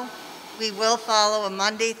model, we will follow a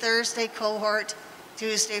Monday, Thursday cohort,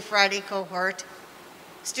 Tuesday, Friday cohort.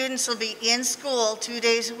 Students will be in school 2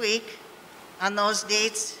 days a week on those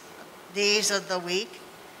days of the week.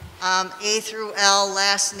 A through L,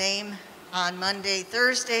 last name on Monday,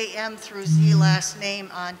 Thursday, M through Z last name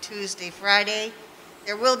on Tuesday, Friday.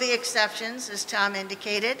 There will be exceptions, as Tom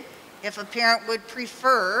indicated. If a parent would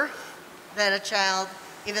prefer that a child,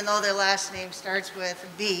 even though their last name starts with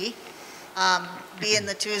B, be in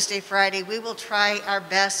the Tuesday, Friday, we will try our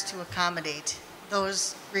best to accommodate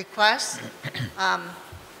those requests.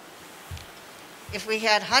 If we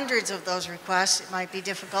had hundreds of those requests, it might be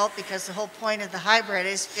difficult because the whole point of the hybrid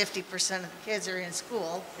is 50% of the kids are in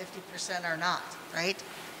school, 50% are not, right?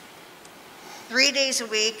 3 days a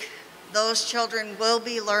week, those children will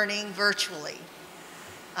be learning virtually.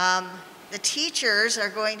 The teachers are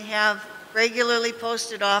going to have regularly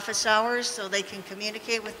posted office hours so they can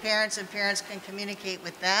communicate with parents and parents can communicate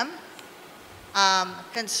with them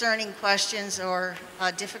concerning questions or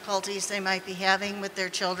difficulties they might be having with their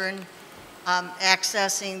children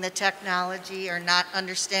accessing the technology or not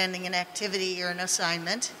understanding an activity or an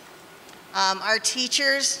assignment. Our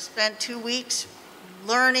teachers spent 2 weeks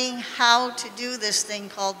learning how to do this thing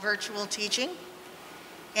called virtual teaching.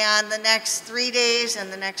 And the next 3 days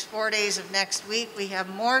and the next 4 days of next week, we have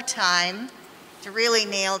more time to really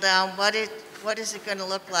nail down what is it going to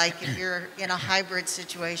look like if you're in a hybrid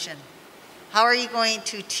situation. How are you going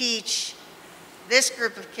to teach this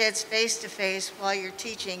group of kids face-to-face while you're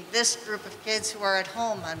teaching this group of kids who are at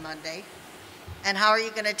home on Monday? And how are you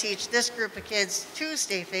going to teach this group of kids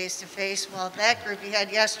Tuesday face-to-face while that group you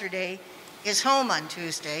had yesterday is home on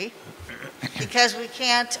Tuesday? Because we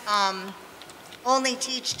can't only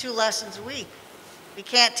teach 2 lessons a week. We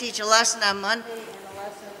can't teach a lesson on Monday and a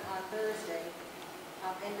lesson on Thursday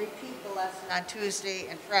and repeat the lesson on Tuesday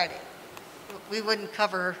and Friday. We wouldn't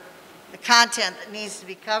cover the content that needs to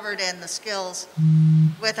be covered and the skills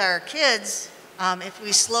with our kids if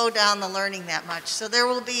we slow down the learning that much. So there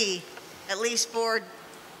will be at least 4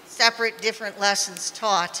 separate different lessons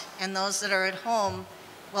taught, and those that are at home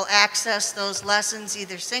will access those lessons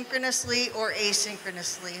either synchronously or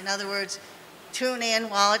asynchronously. In other words, tune in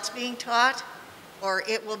while it's being taught, or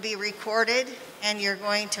it will be recorded and you're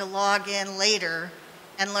going to log in later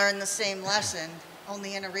and learn the same lesson,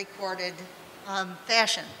 only in a recorded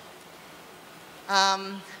fashion.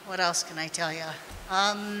 What else can I tell you?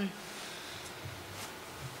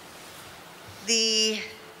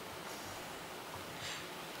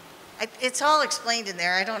 It's all explained in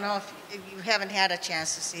there. I don't know if you haven't had a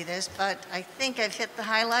chance to see this, but I think I've hit the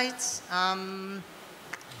highlights.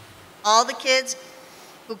 All the kids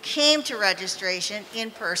who came to registration in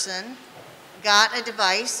person got a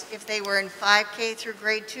device. If they were in 5K through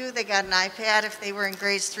grade 2, they got an iPad. If they were in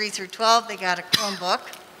grades 3 through 12, they got a Chromebook.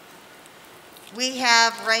 We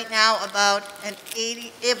have right now about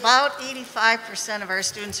 85% of our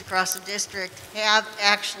students across the district have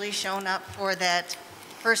actually shown up for that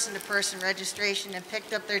person-to-person registration and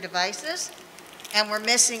picked up their devices. And we're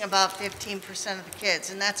missing about 15% of the kids,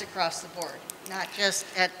 and that's across the board, not just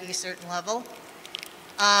at a certain level.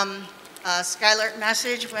 A Skylark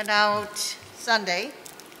message went out Sunday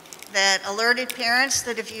that alerted parents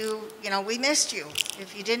that if we missed you.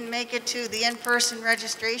 If you didn't make it to the in-person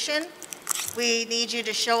registration, we need you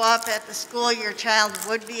to show up at the school your child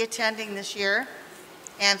would be attending this year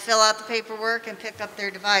and fill out the paperwork and pick up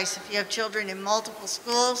their device. If you have children in multiple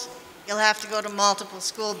schools, you'll have to go to multiple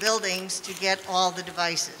school buildings to get all the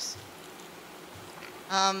devices.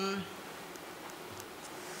 In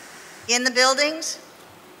the buildings,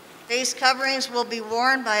 face coverings will be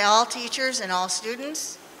worn by all teachers and all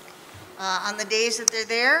students on the days that they're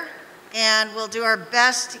there, and we'll do our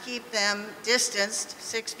best to keep them distanced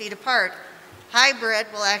 6 feet apart. Hybrid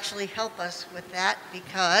will actually help us with that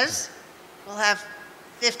because we'll have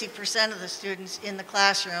 50% of the students in the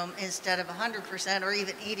classroom instead of 100% or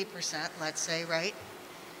even 80%, let's say, right?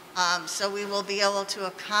 So we will be able to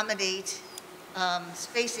accommodate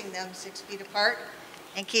spacing them 6 feet apart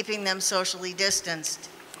and keeping them socially distanced.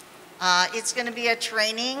 It's going to be a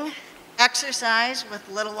training exercise with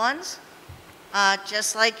little ones,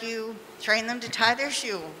 just like you train them to tie their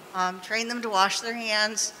shoe, train them to wash their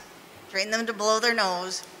hands, train them to blow their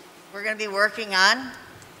nose. We're going to be working on,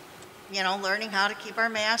 learning how to keep our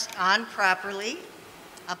mask on properly,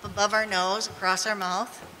 up above our nose, across our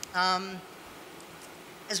mouth,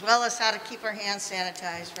 as well as how to keep our hands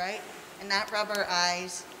sanitized, right? And not rub our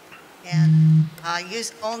eyes, and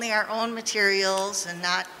use only our own materials and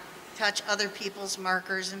not touch other people's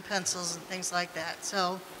markers and pencils and things like that.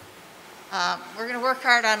 So we're going to work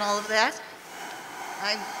hard on all of that.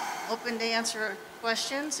 I'm open to answer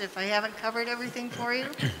questions if I haven't covered everything for you.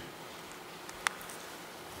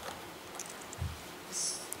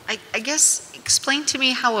 I guess explain to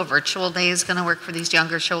me how a virtual day is going to work for these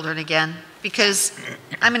younger children again? Because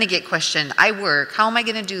I'm going to get questioned. I work. How am I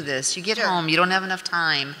going to do this? You get home, you don't have enough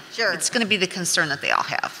time. Sure. It's going to be the concern that they all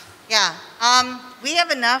have. Yeah, we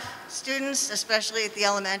have enough students, especially at the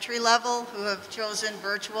elementary level, who have chosen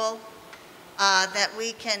virtual, that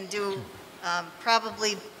we can do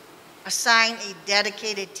probably assign a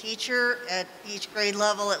dedicated teacher at each grade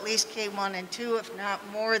level, at least K1 and 2, if not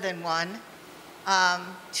more than one,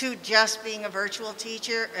 to just being a virtual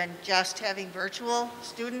teacher and just having virtual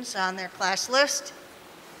students on their class list.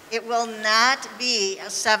 It will not be a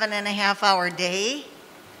 7.5-hour day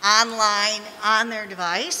online on their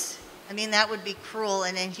device. I mean, that would be cruel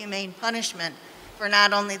and inhumane punishment for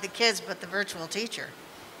not only the kids, but the virtual teacher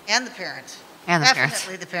and the parents. And the parents.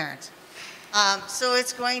 Definitely the parents. So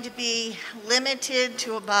it's going to be limited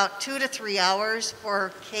to about 2 to 3 hours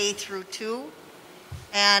for K through 2,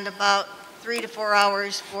 and about 3 to 4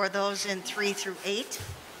 hours for those in 3 through 8.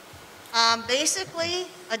 Basically,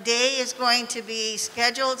 a day is going to be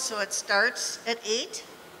scheduled so it starts at 8,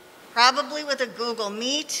 probably with a Google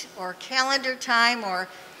Meet or calendar time or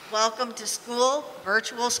welcome to school,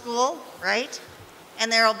 virtual school, right?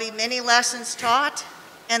 And there will be many lessons taught,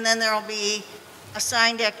 and then there will be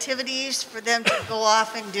assigned activities for them to go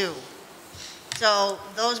off and do. So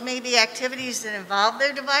those may be activities that involve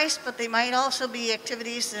their device, but they might also be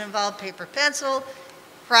activities that involve paper pencil,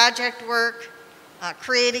 project work,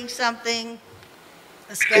 creating something,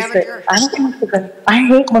 a scavenger. I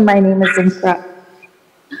hate when my name is in front.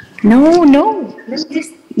 No, no.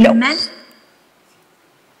 No.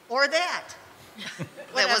 Or that.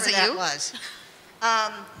 That wasn't that you? was.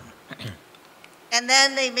 And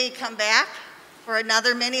then they may come back for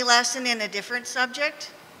another mini lesson in a different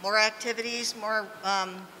subject, more activities, more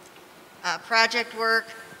project work,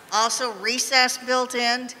 also recess built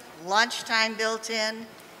in, lunchtime built in.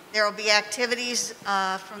 There will be activities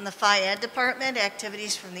from the Phi Ed department,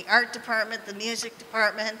 activities from the art department, the music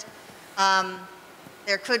department.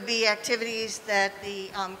 There could be activities that the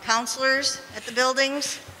counselors at the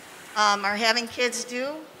buildings are having kids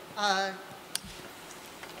do. I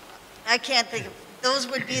can't think of, those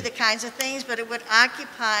would be the kinds of things, but it would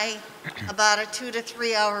occupy about a 2 to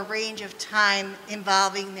 3 hour range of time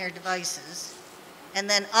involving their devices, and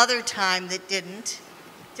then other time that didn't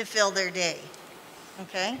to fill their day,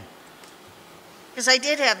 okay? Because I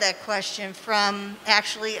did have that question from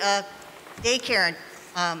actually a daycare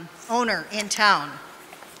owner in town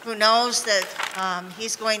who knows that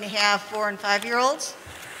he's going to have 4- and 5-year-olds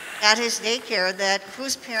at his daycare that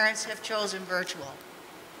whose parents have chosen virtual.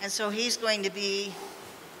 And so he's going to be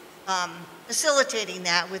facilitating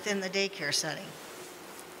that within the daycare setting.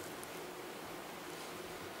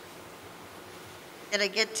 Did I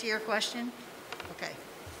get to your question? Okay.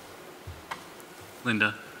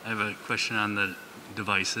 Linda, I have a question on the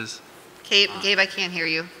devices. Gabe, I can't hear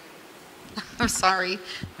you. I'm sorry.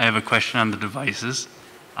 I have a question on the devices.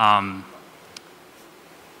 The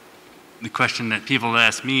question that people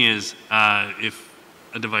ask me is if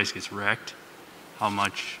a device gets wrecked, how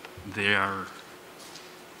much they are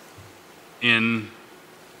in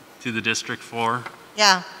to the district for.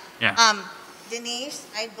 Yeah. Yeah. Denise,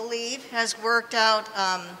 I believe, has worked out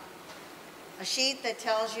a sheet that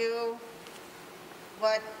tells you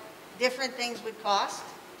what different things would cost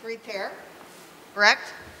to repair,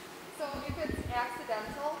 correct? So if it's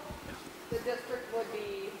accidental, the district would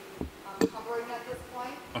be covering at this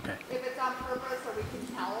point. Okay. If it's on purpose, or we can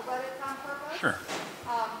tell that it's on purpose. Sure.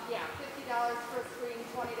 Yeah, $50 for a screen,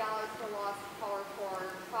 $20 for lost power cord,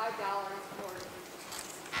 $5 for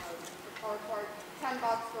power cord, $10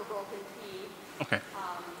 for broken key. Okay.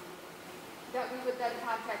 That we would then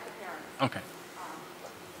contact the parents.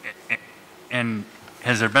 Okay. And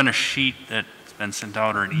has there been a sheet that's been sent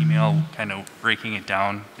out or an email kind of breaking it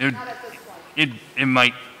down? Not at this point. It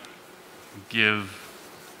might give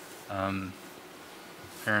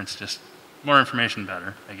parents just more information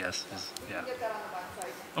better, I guess. We can get that on the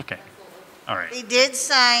website. Okay. All right. They did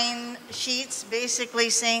sign sheets basically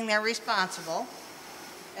saying they're responsible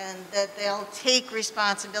and that they'll take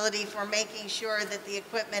responsibility for making sure that the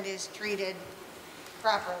equipment is treated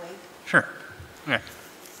properly. Sure. Okay.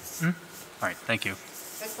 All right. Thank you.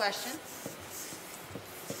 Good question.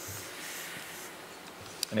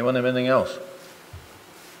 Anyone have anything else?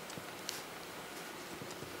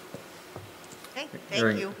 Okay,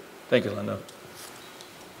 thank you. Thank you, Linda.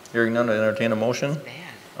 Hearing none, I entertain a motion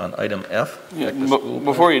on item F. Yeah,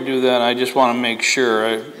 before you do that, I just want to make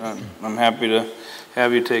sure, I'm happy to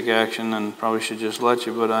have you take action and probably should just let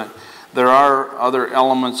you, but there are other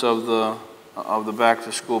elements of the the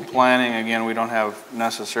back-to-school planning. Again, we don't have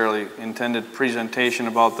necessarily intended presentation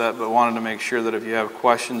about that, but wanted to make sure that if you have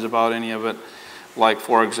questions about any of it, like,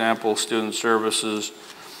 for example, student services,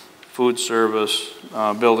 food service,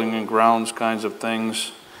 building and grounds kinds of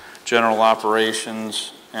things, general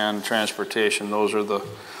operations, and transportation. Those are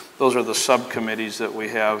the subcommittees that we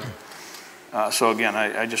have. So again,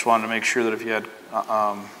 I just wanted to make sure that if you had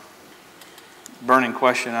burning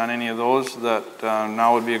question on any of those, that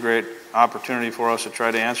now would be a great opportunity for us to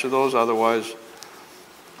try to answer those. Otherwise,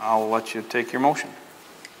 I'll let you take your motion.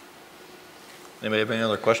 Anybody have any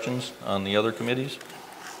other questions on the other committees?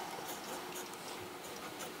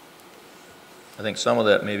 I think some of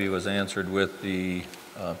that maybe was answered with the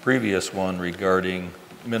previous one regarding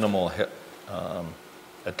minimal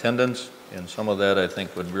attendance, and some of that I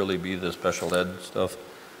think would really be the special ed stuff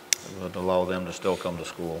that would allow them to still come to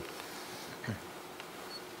school.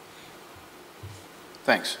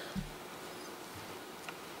 Thanks.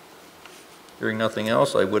 Hearing nothing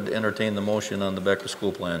else, I would entertain the motion on the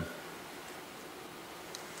back-to-school plan.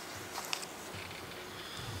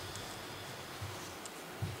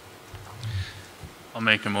 I'll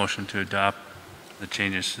make a motion to adopt the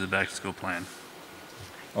changes to the back-to-school plan.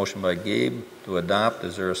 Motion by Gabe to adopt.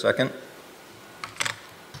 Is there a second?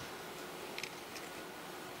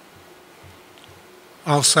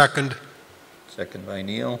 I'll second. Second by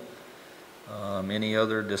Neil. Any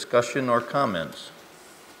other discussion or comments?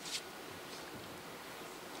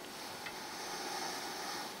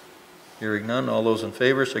 Hearing none, all those in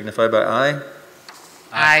favor signify by aye.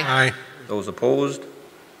 Aye. Aye. Those opposed?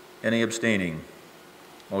 Any abstaining?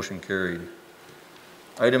 Motion carried.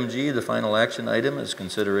 Item G, the final action item, is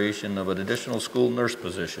consideration of an additional school nurse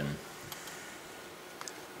position.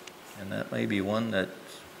 And that may be one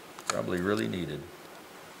that's probably really needed.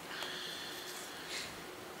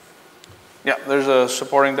 Yeah, there's a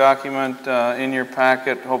supporting document in your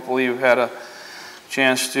packet. Hopefully you've had a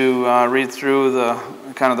chance to read through the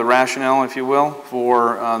kind of the rationale, if you will,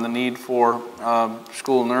 for the need for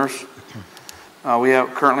school nurse. We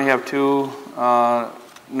currently have 2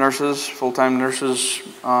 nurses, full-time nurses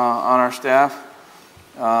on our staff.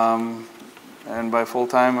 And by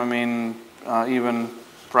full-time, I mean even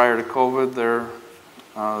prior to COVID,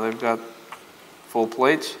 they've got full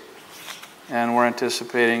plates. And we're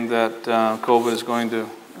anticipating that COVID is going to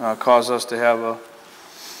cause us to have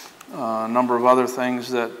a number of other things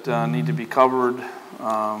that need to be covered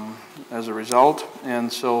as a result.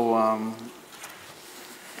 And so,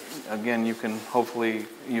 again, you can hopefully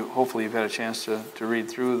you've had a chance to read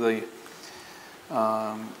through the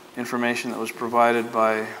information that was provided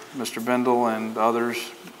by Mr. Bindle and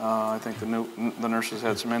others. I think the nurses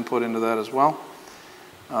had some input into that as well.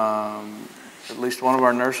 At least one of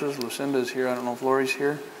our nurses, Lucinda, is here. I don't know if Lori's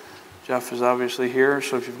here. Jeff is obviously here,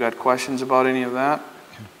 so if you've got questions about any of that,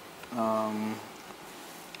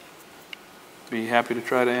 be happy to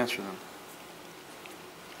try to answer them.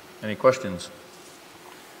 Any questions?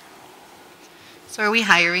 So are we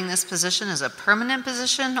hiring this position as a permanent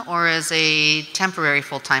position or as a temporary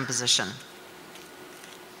full-time position?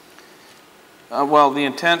 Well, the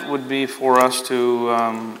intent would be for us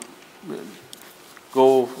to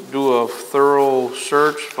go do a thorough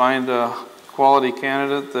search, find a quality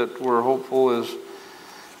candidate that we're hopeful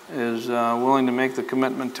is willing to make the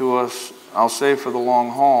commitment to us, I'll say, for the long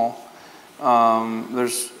haul.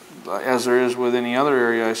 There's, as there is with any other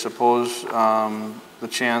area, I suppose, the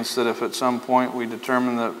chance that if at some point we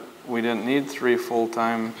determine that we didn't need 3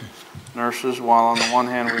 full-time nurses, while on the one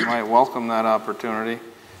hand we might welcome that opportunity,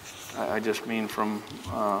 I just mean from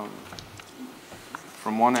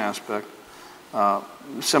one aspect.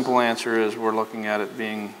 Simple answer is we're looking at it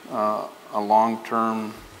being a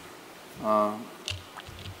long-term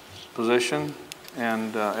position,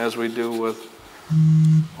 and as we do with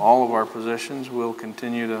all of our positions, we'll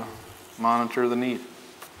continue to monitor the need.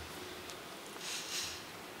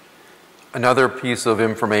 Another piece of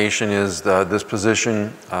information is this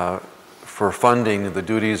position for funding, the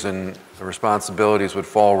duties and the responsibilities would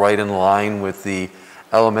fall right in line with the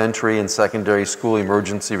Elementary and Secondary School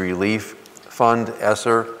Emergency Relief Fund,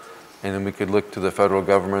 ESSER, and then we could look to the federal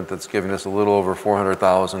government that's giving us a little over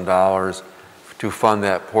 $400,000 to fund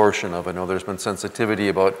that portion of it. I know there's been sensitivity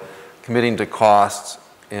about committing to costs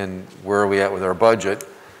and where are we at with our budget.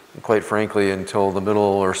 And quite frankly, until the middle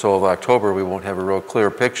or so of October, we won't have a real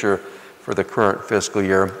clear picture for the current fiscal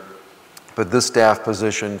year. But this staff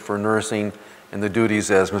position for nursing and the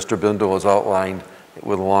duties, as Mr. Bindle has outlined,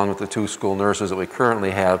 along with the 2 school nurses that we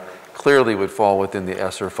currently have, clearly would fall within the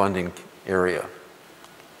ESSER funding area.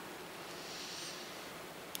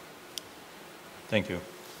 Thank you.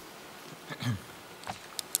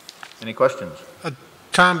 Any questions?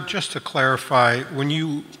 Tom, just to clarify, when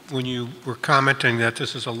you were commenting that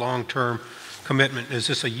this is a long-term commitment, is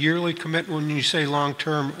this a yearly commitment when you say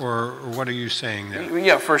long-term, or what are you saying there?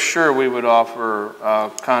 Yeah, for sure we would offer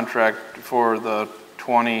a contract for the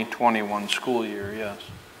 2021 school year, yes.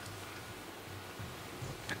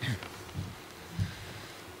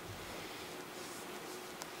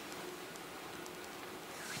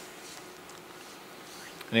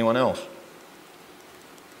 Anyone else?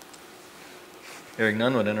 Hearing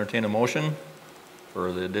none, would entertain a motion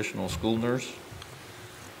for the additional school nurse.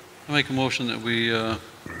 I make a motion that we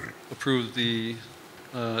approve the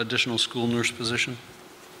additional school nurse position.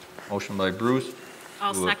 Motion by Bruce.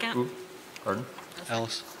 I'll second. Approve. Pardon?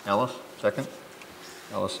 Alice. Alice, second.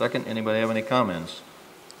 Alice, second. Anybody have any comments?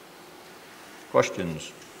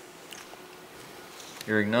 Questions?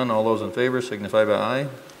 Hearing none, all those in favor signify by aye.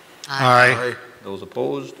 Aye. Aye. Those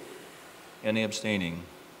opposed? Any abstaining?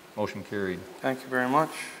 Motion carried. Thank you very much.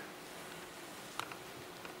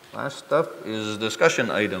 Last up is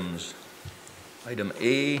discussion items. Item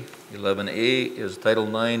A, 11A, is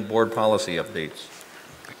Title IX Board Policy Updates.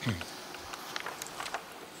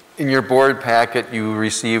 In your board packet, you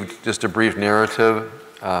received just a brief narrative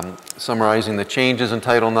summarizing the changes in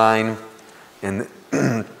Title IX, and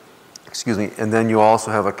excuse me, and then you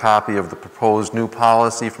also have a copy of the proposed new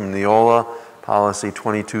policy from Neola, Policy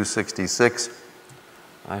 2266.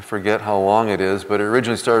 I forget how long it is, but it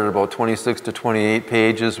originally started about 26 to 28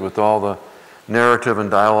 pages with all the narrative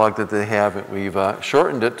and dialogue that they have. We've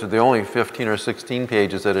shortened it to the only 15 or 16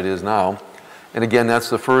 pages that it is now. And again,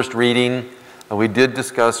 that's the first reading. We did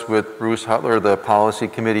discuss with Bruce Hutler, the policy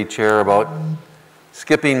committee chair, about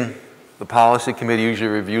skipping the policy committee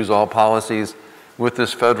usually reviews all policies with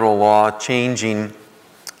this federal law changing.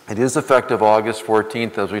 It is effective August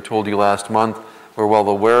 14th, as we told you last month. We're well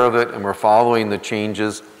aware of it and we're following the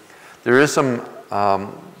changes. There is some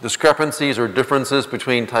discrepancies or differences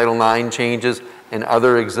between Title IX changes and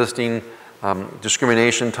other existing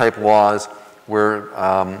discrimination type laws where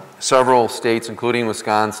several states, including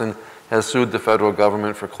Wisconsin, has sued the federal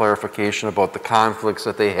government for clarification about the conflicts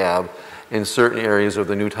that they have in certain areas of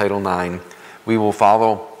the new Title IX. We will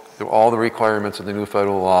follow all the requirements of the new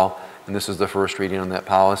federal law, and this is the first reading on that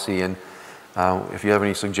policy. And if you have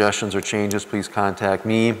any suggestions or changes, please contact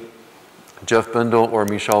me. Jeff Bindle or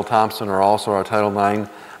Michelle Thompson are also our Title IX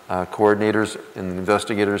coordinators and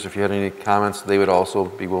investigators. If you had any comments, they would also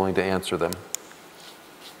be willing to answer them.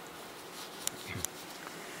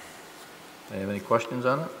 Do you have any questions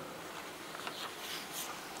on it?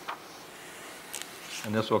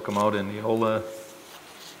 And this will come out in Neola,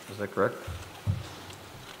 is that correct?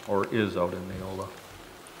 Or is out in Neola?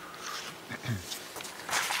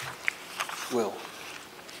 Will,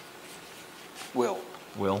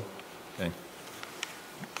 okay.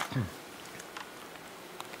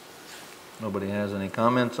 Nobody has any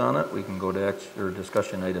comments on it. We can go to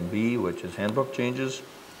discussion item B, which is handbook changes.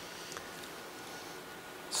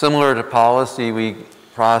 Similar to policy, we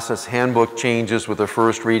process handbook changes with a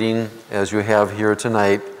first reading as you have here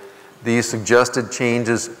tonight. These suggested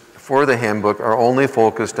changes for the handbook are only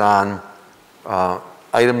focused on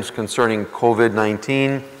items concerning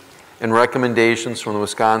COVID-19 and recommendations from the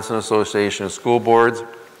Wisconsin Association of School Boards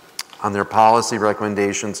on their policy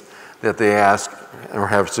recommendations that they ask or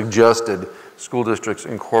have suggested school districts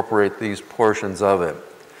incorporate these portions of it.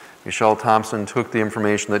 Michelle Thompson took the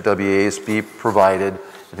information that WASB provided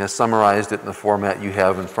and has summarized it in the format you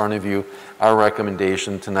have in front of you. Our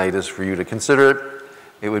recommendation tonight is for you to consider it.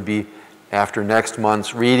 It would be after next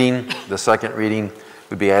month's reading. The second reading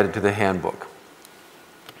would be added to the handbook.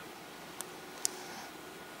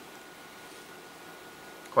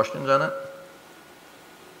 Questions on it?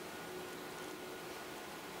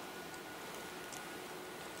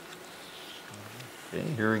 Okay,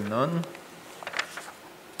 hearing none.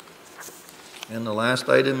 And the last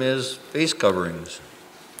item is face coverings.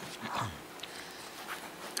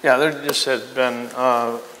 Yeah, there just has been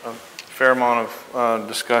a fair amount of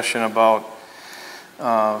discussion about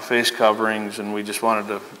face coverings, and we just wanted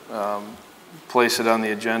to place it on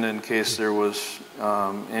the agenda in case there was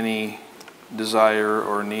any desire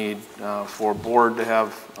or need for board to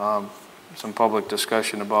have some public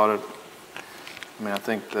discussion about it. I mean, I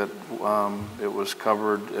think that it was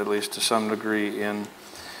covered at least to some degree in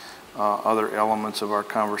other elements of our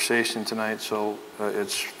conversation tonight, so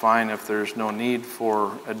it's fine if there's no need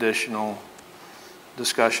for additional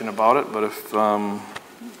discussion about it, but if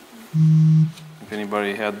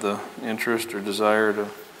anybody had the interest or desire to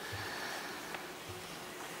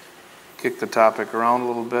kick the topic around a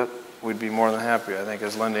little bit, we'd be more than happy. I think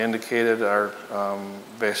as Linda indicated, our,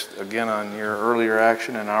 based again on your earlier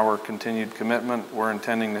action and our continued commitment, we're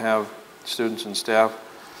intending to have students and staff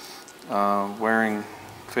wearing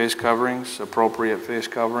face coverings, appropriate face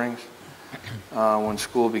coverings when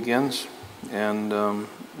school begins. And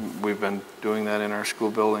we've been doing that in our school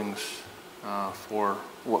buildings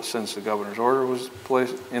since the governor's order was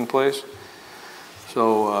in place.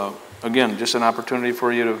 So again, just an opportunity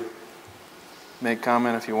for you to make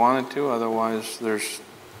comment if you wanted to. Otherwise, there's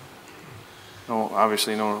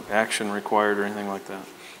obviously no action required or anything like that.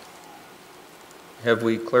 Have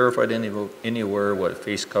we clarified anywhere what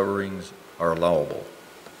face coverings are allowable?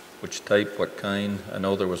 Which type, what kind? I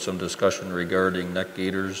know there was some discussion regarding neck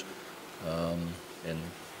gaiters and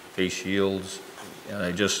face shields. And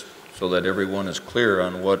I just, so that everyone is clear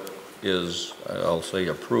on what is, I'll say,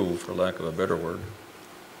 approved, for lack of a better word.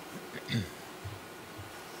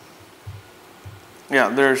 Yeah,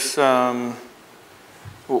 there's,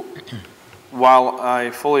 while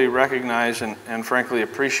I fully recognize and frankly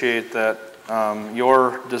appreciate that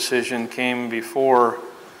your decision came before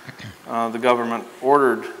the government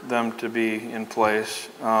ordered them to be in place,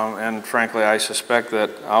 and frankly I suspect that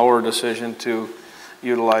our decision to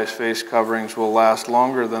utilize face coverings will last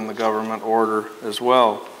longer than the government order as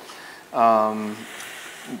well.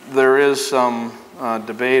 There is some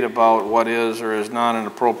debate about what is or is not an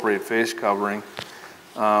appropriate face covering.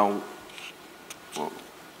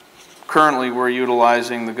 Currently, we're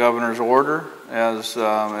utilizing the governor's order as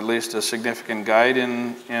at least a significant guide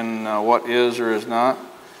in what is or is not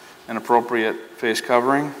an appropriate face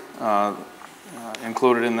covering.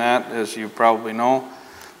 Included in that, as you probably know,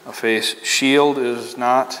 a face shield is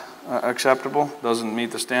not acceptable, doesn't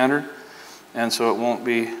meet the standard, and so it won't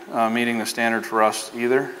be meeting the standard for us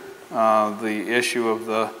either. The issue of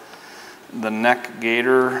the neck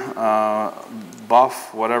gaiter,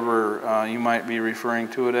 buff, whatever you might be referring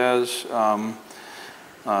to it as.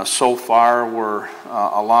 So far, we're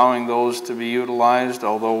allowing those to be utilized,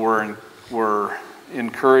 although we're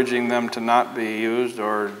encouraging them to not be used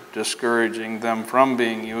or discouraging them from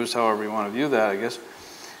being used, however you want to view that, I guess.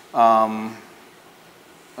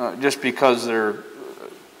 Just because there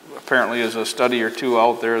apparently is a study or two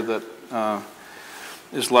out there that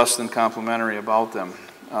is less than complimentary about them.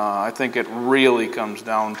 I think it really comes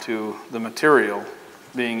down to the material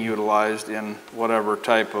being utilized in whatever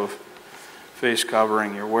type of face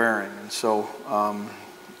covering you're wearing. And so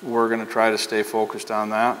we're going to try to stay focused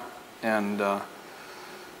on that and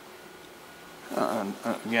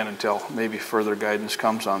again, until maybe further guidance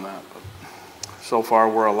comes on that. But so far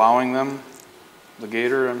we're allowing them, the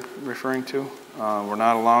gaiter I'm referring to. We're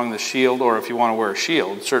not allowing the shield, or if you want to wear a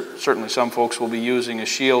shield, certainly some folks will be using a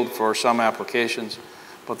shield for some applications,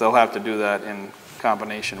 but they'll have to do that in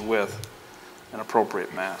combination with an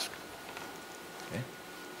appropriate mask. Okay.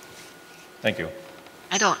 Thank you.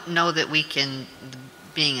 I don't know that we can,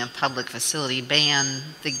 being a public facility, ban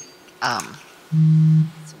the,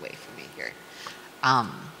 it's away from me here,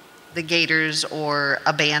 the gaiters or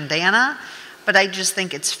a bandana, but I just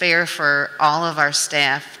think it's fair for all of our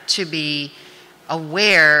staff to be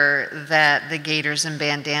aware that the gaiters and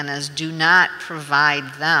bandanas do not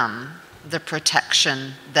provide them the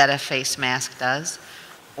protection that a face mask does,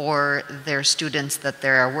 or their students that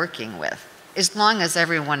they're working with. As long as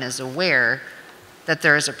everyone is aware that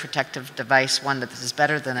there is a protective device, one that is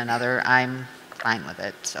better than another, I'm fine with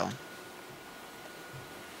it, so.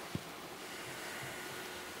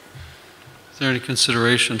 Is there any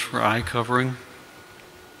consideration for eye covering?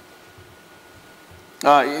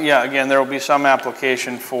 Yeah, again, there will be some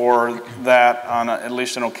application for that on at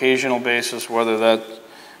least an occasional basis, whether that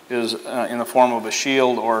is in the form of a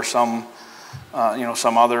shield or some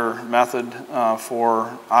other method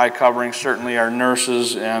for eye covering. Certainly our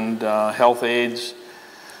nurses and health aides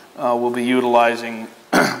will be utilizing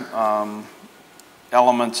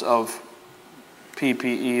elements of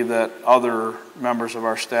PPE that other members of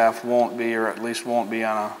our staff won't be, or at least won't be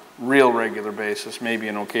on a real regular basis, maybe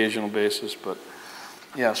an occasional basis. But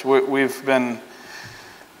yes, we've been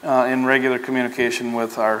in regular communication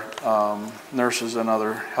with our nurses and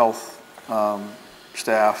other health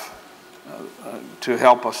staff to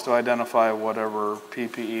help us to identify whatever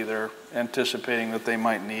PPE they're anticipating that they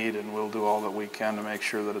might need, and we'll do all that we can to make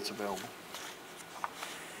sure that it's available.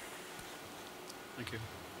 Thank you.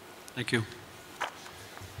 Thank you.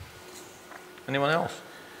 Anyone else?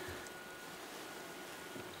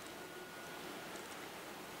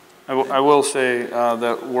 I will say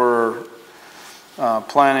that we're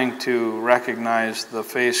planning to recognize the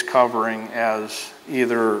face covering as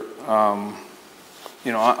either,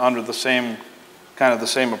 under the same kind of the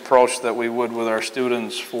same approach that we would with our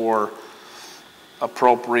students for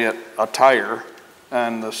appropriate attire,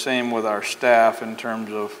 and the same with our staff in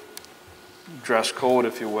terms of dress code,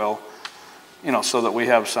 if you will, you know, so that we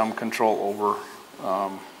have some control over,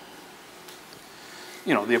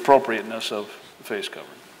 you know, the appropriateness of the face covering.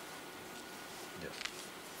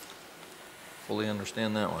 Fully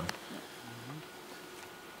understand that one.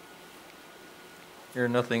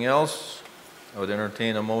 Hearing nothing else, I would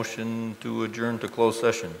entertain a motion to adjourn to closed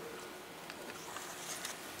session.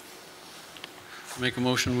 Make a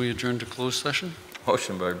motion, we adjourn to closed session?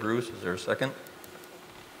 Motion by Bruce, is there a second?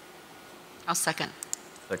 I'll second.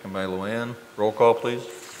 Second by Luann. Roll call, please.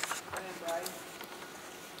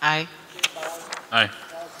 Aye. Aye.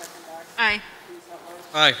 Aye.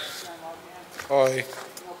 Aye. Aye.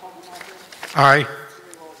 Aye.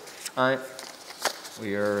 Aye.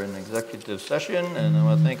 We are in executive session, and I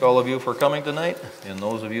want to thank all of you for coming tonight, and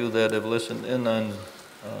those of you that have listened in on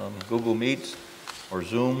Google Meet or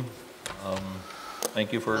Zoom.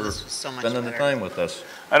 Thank you for spending the time with us.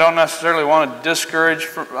 I don't necessarily want to discourage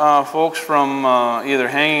folks from either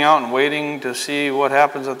hanging out and waiting to see what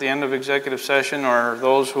happens at the end of executive session, or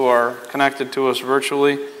those who are connected to us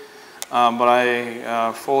virtually. But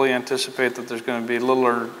I fully anticipate that there's going to be little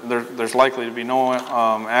or there's likely to be no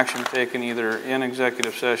action taken either in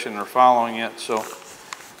executive session or following it. So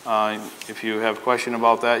if you have a question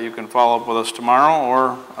about that, you can follow up with us tomorrow,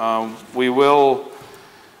 or we will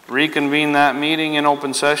reconvene that meeting in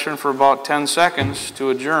open session for about 10 seconds to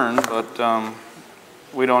adjourn, but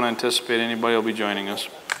we don't anticipate anybody will be joining us.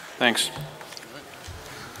 Thanks.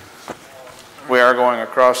 We are going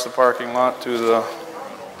across the parking lot to the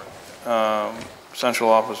central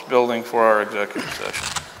office building for our executive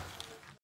session.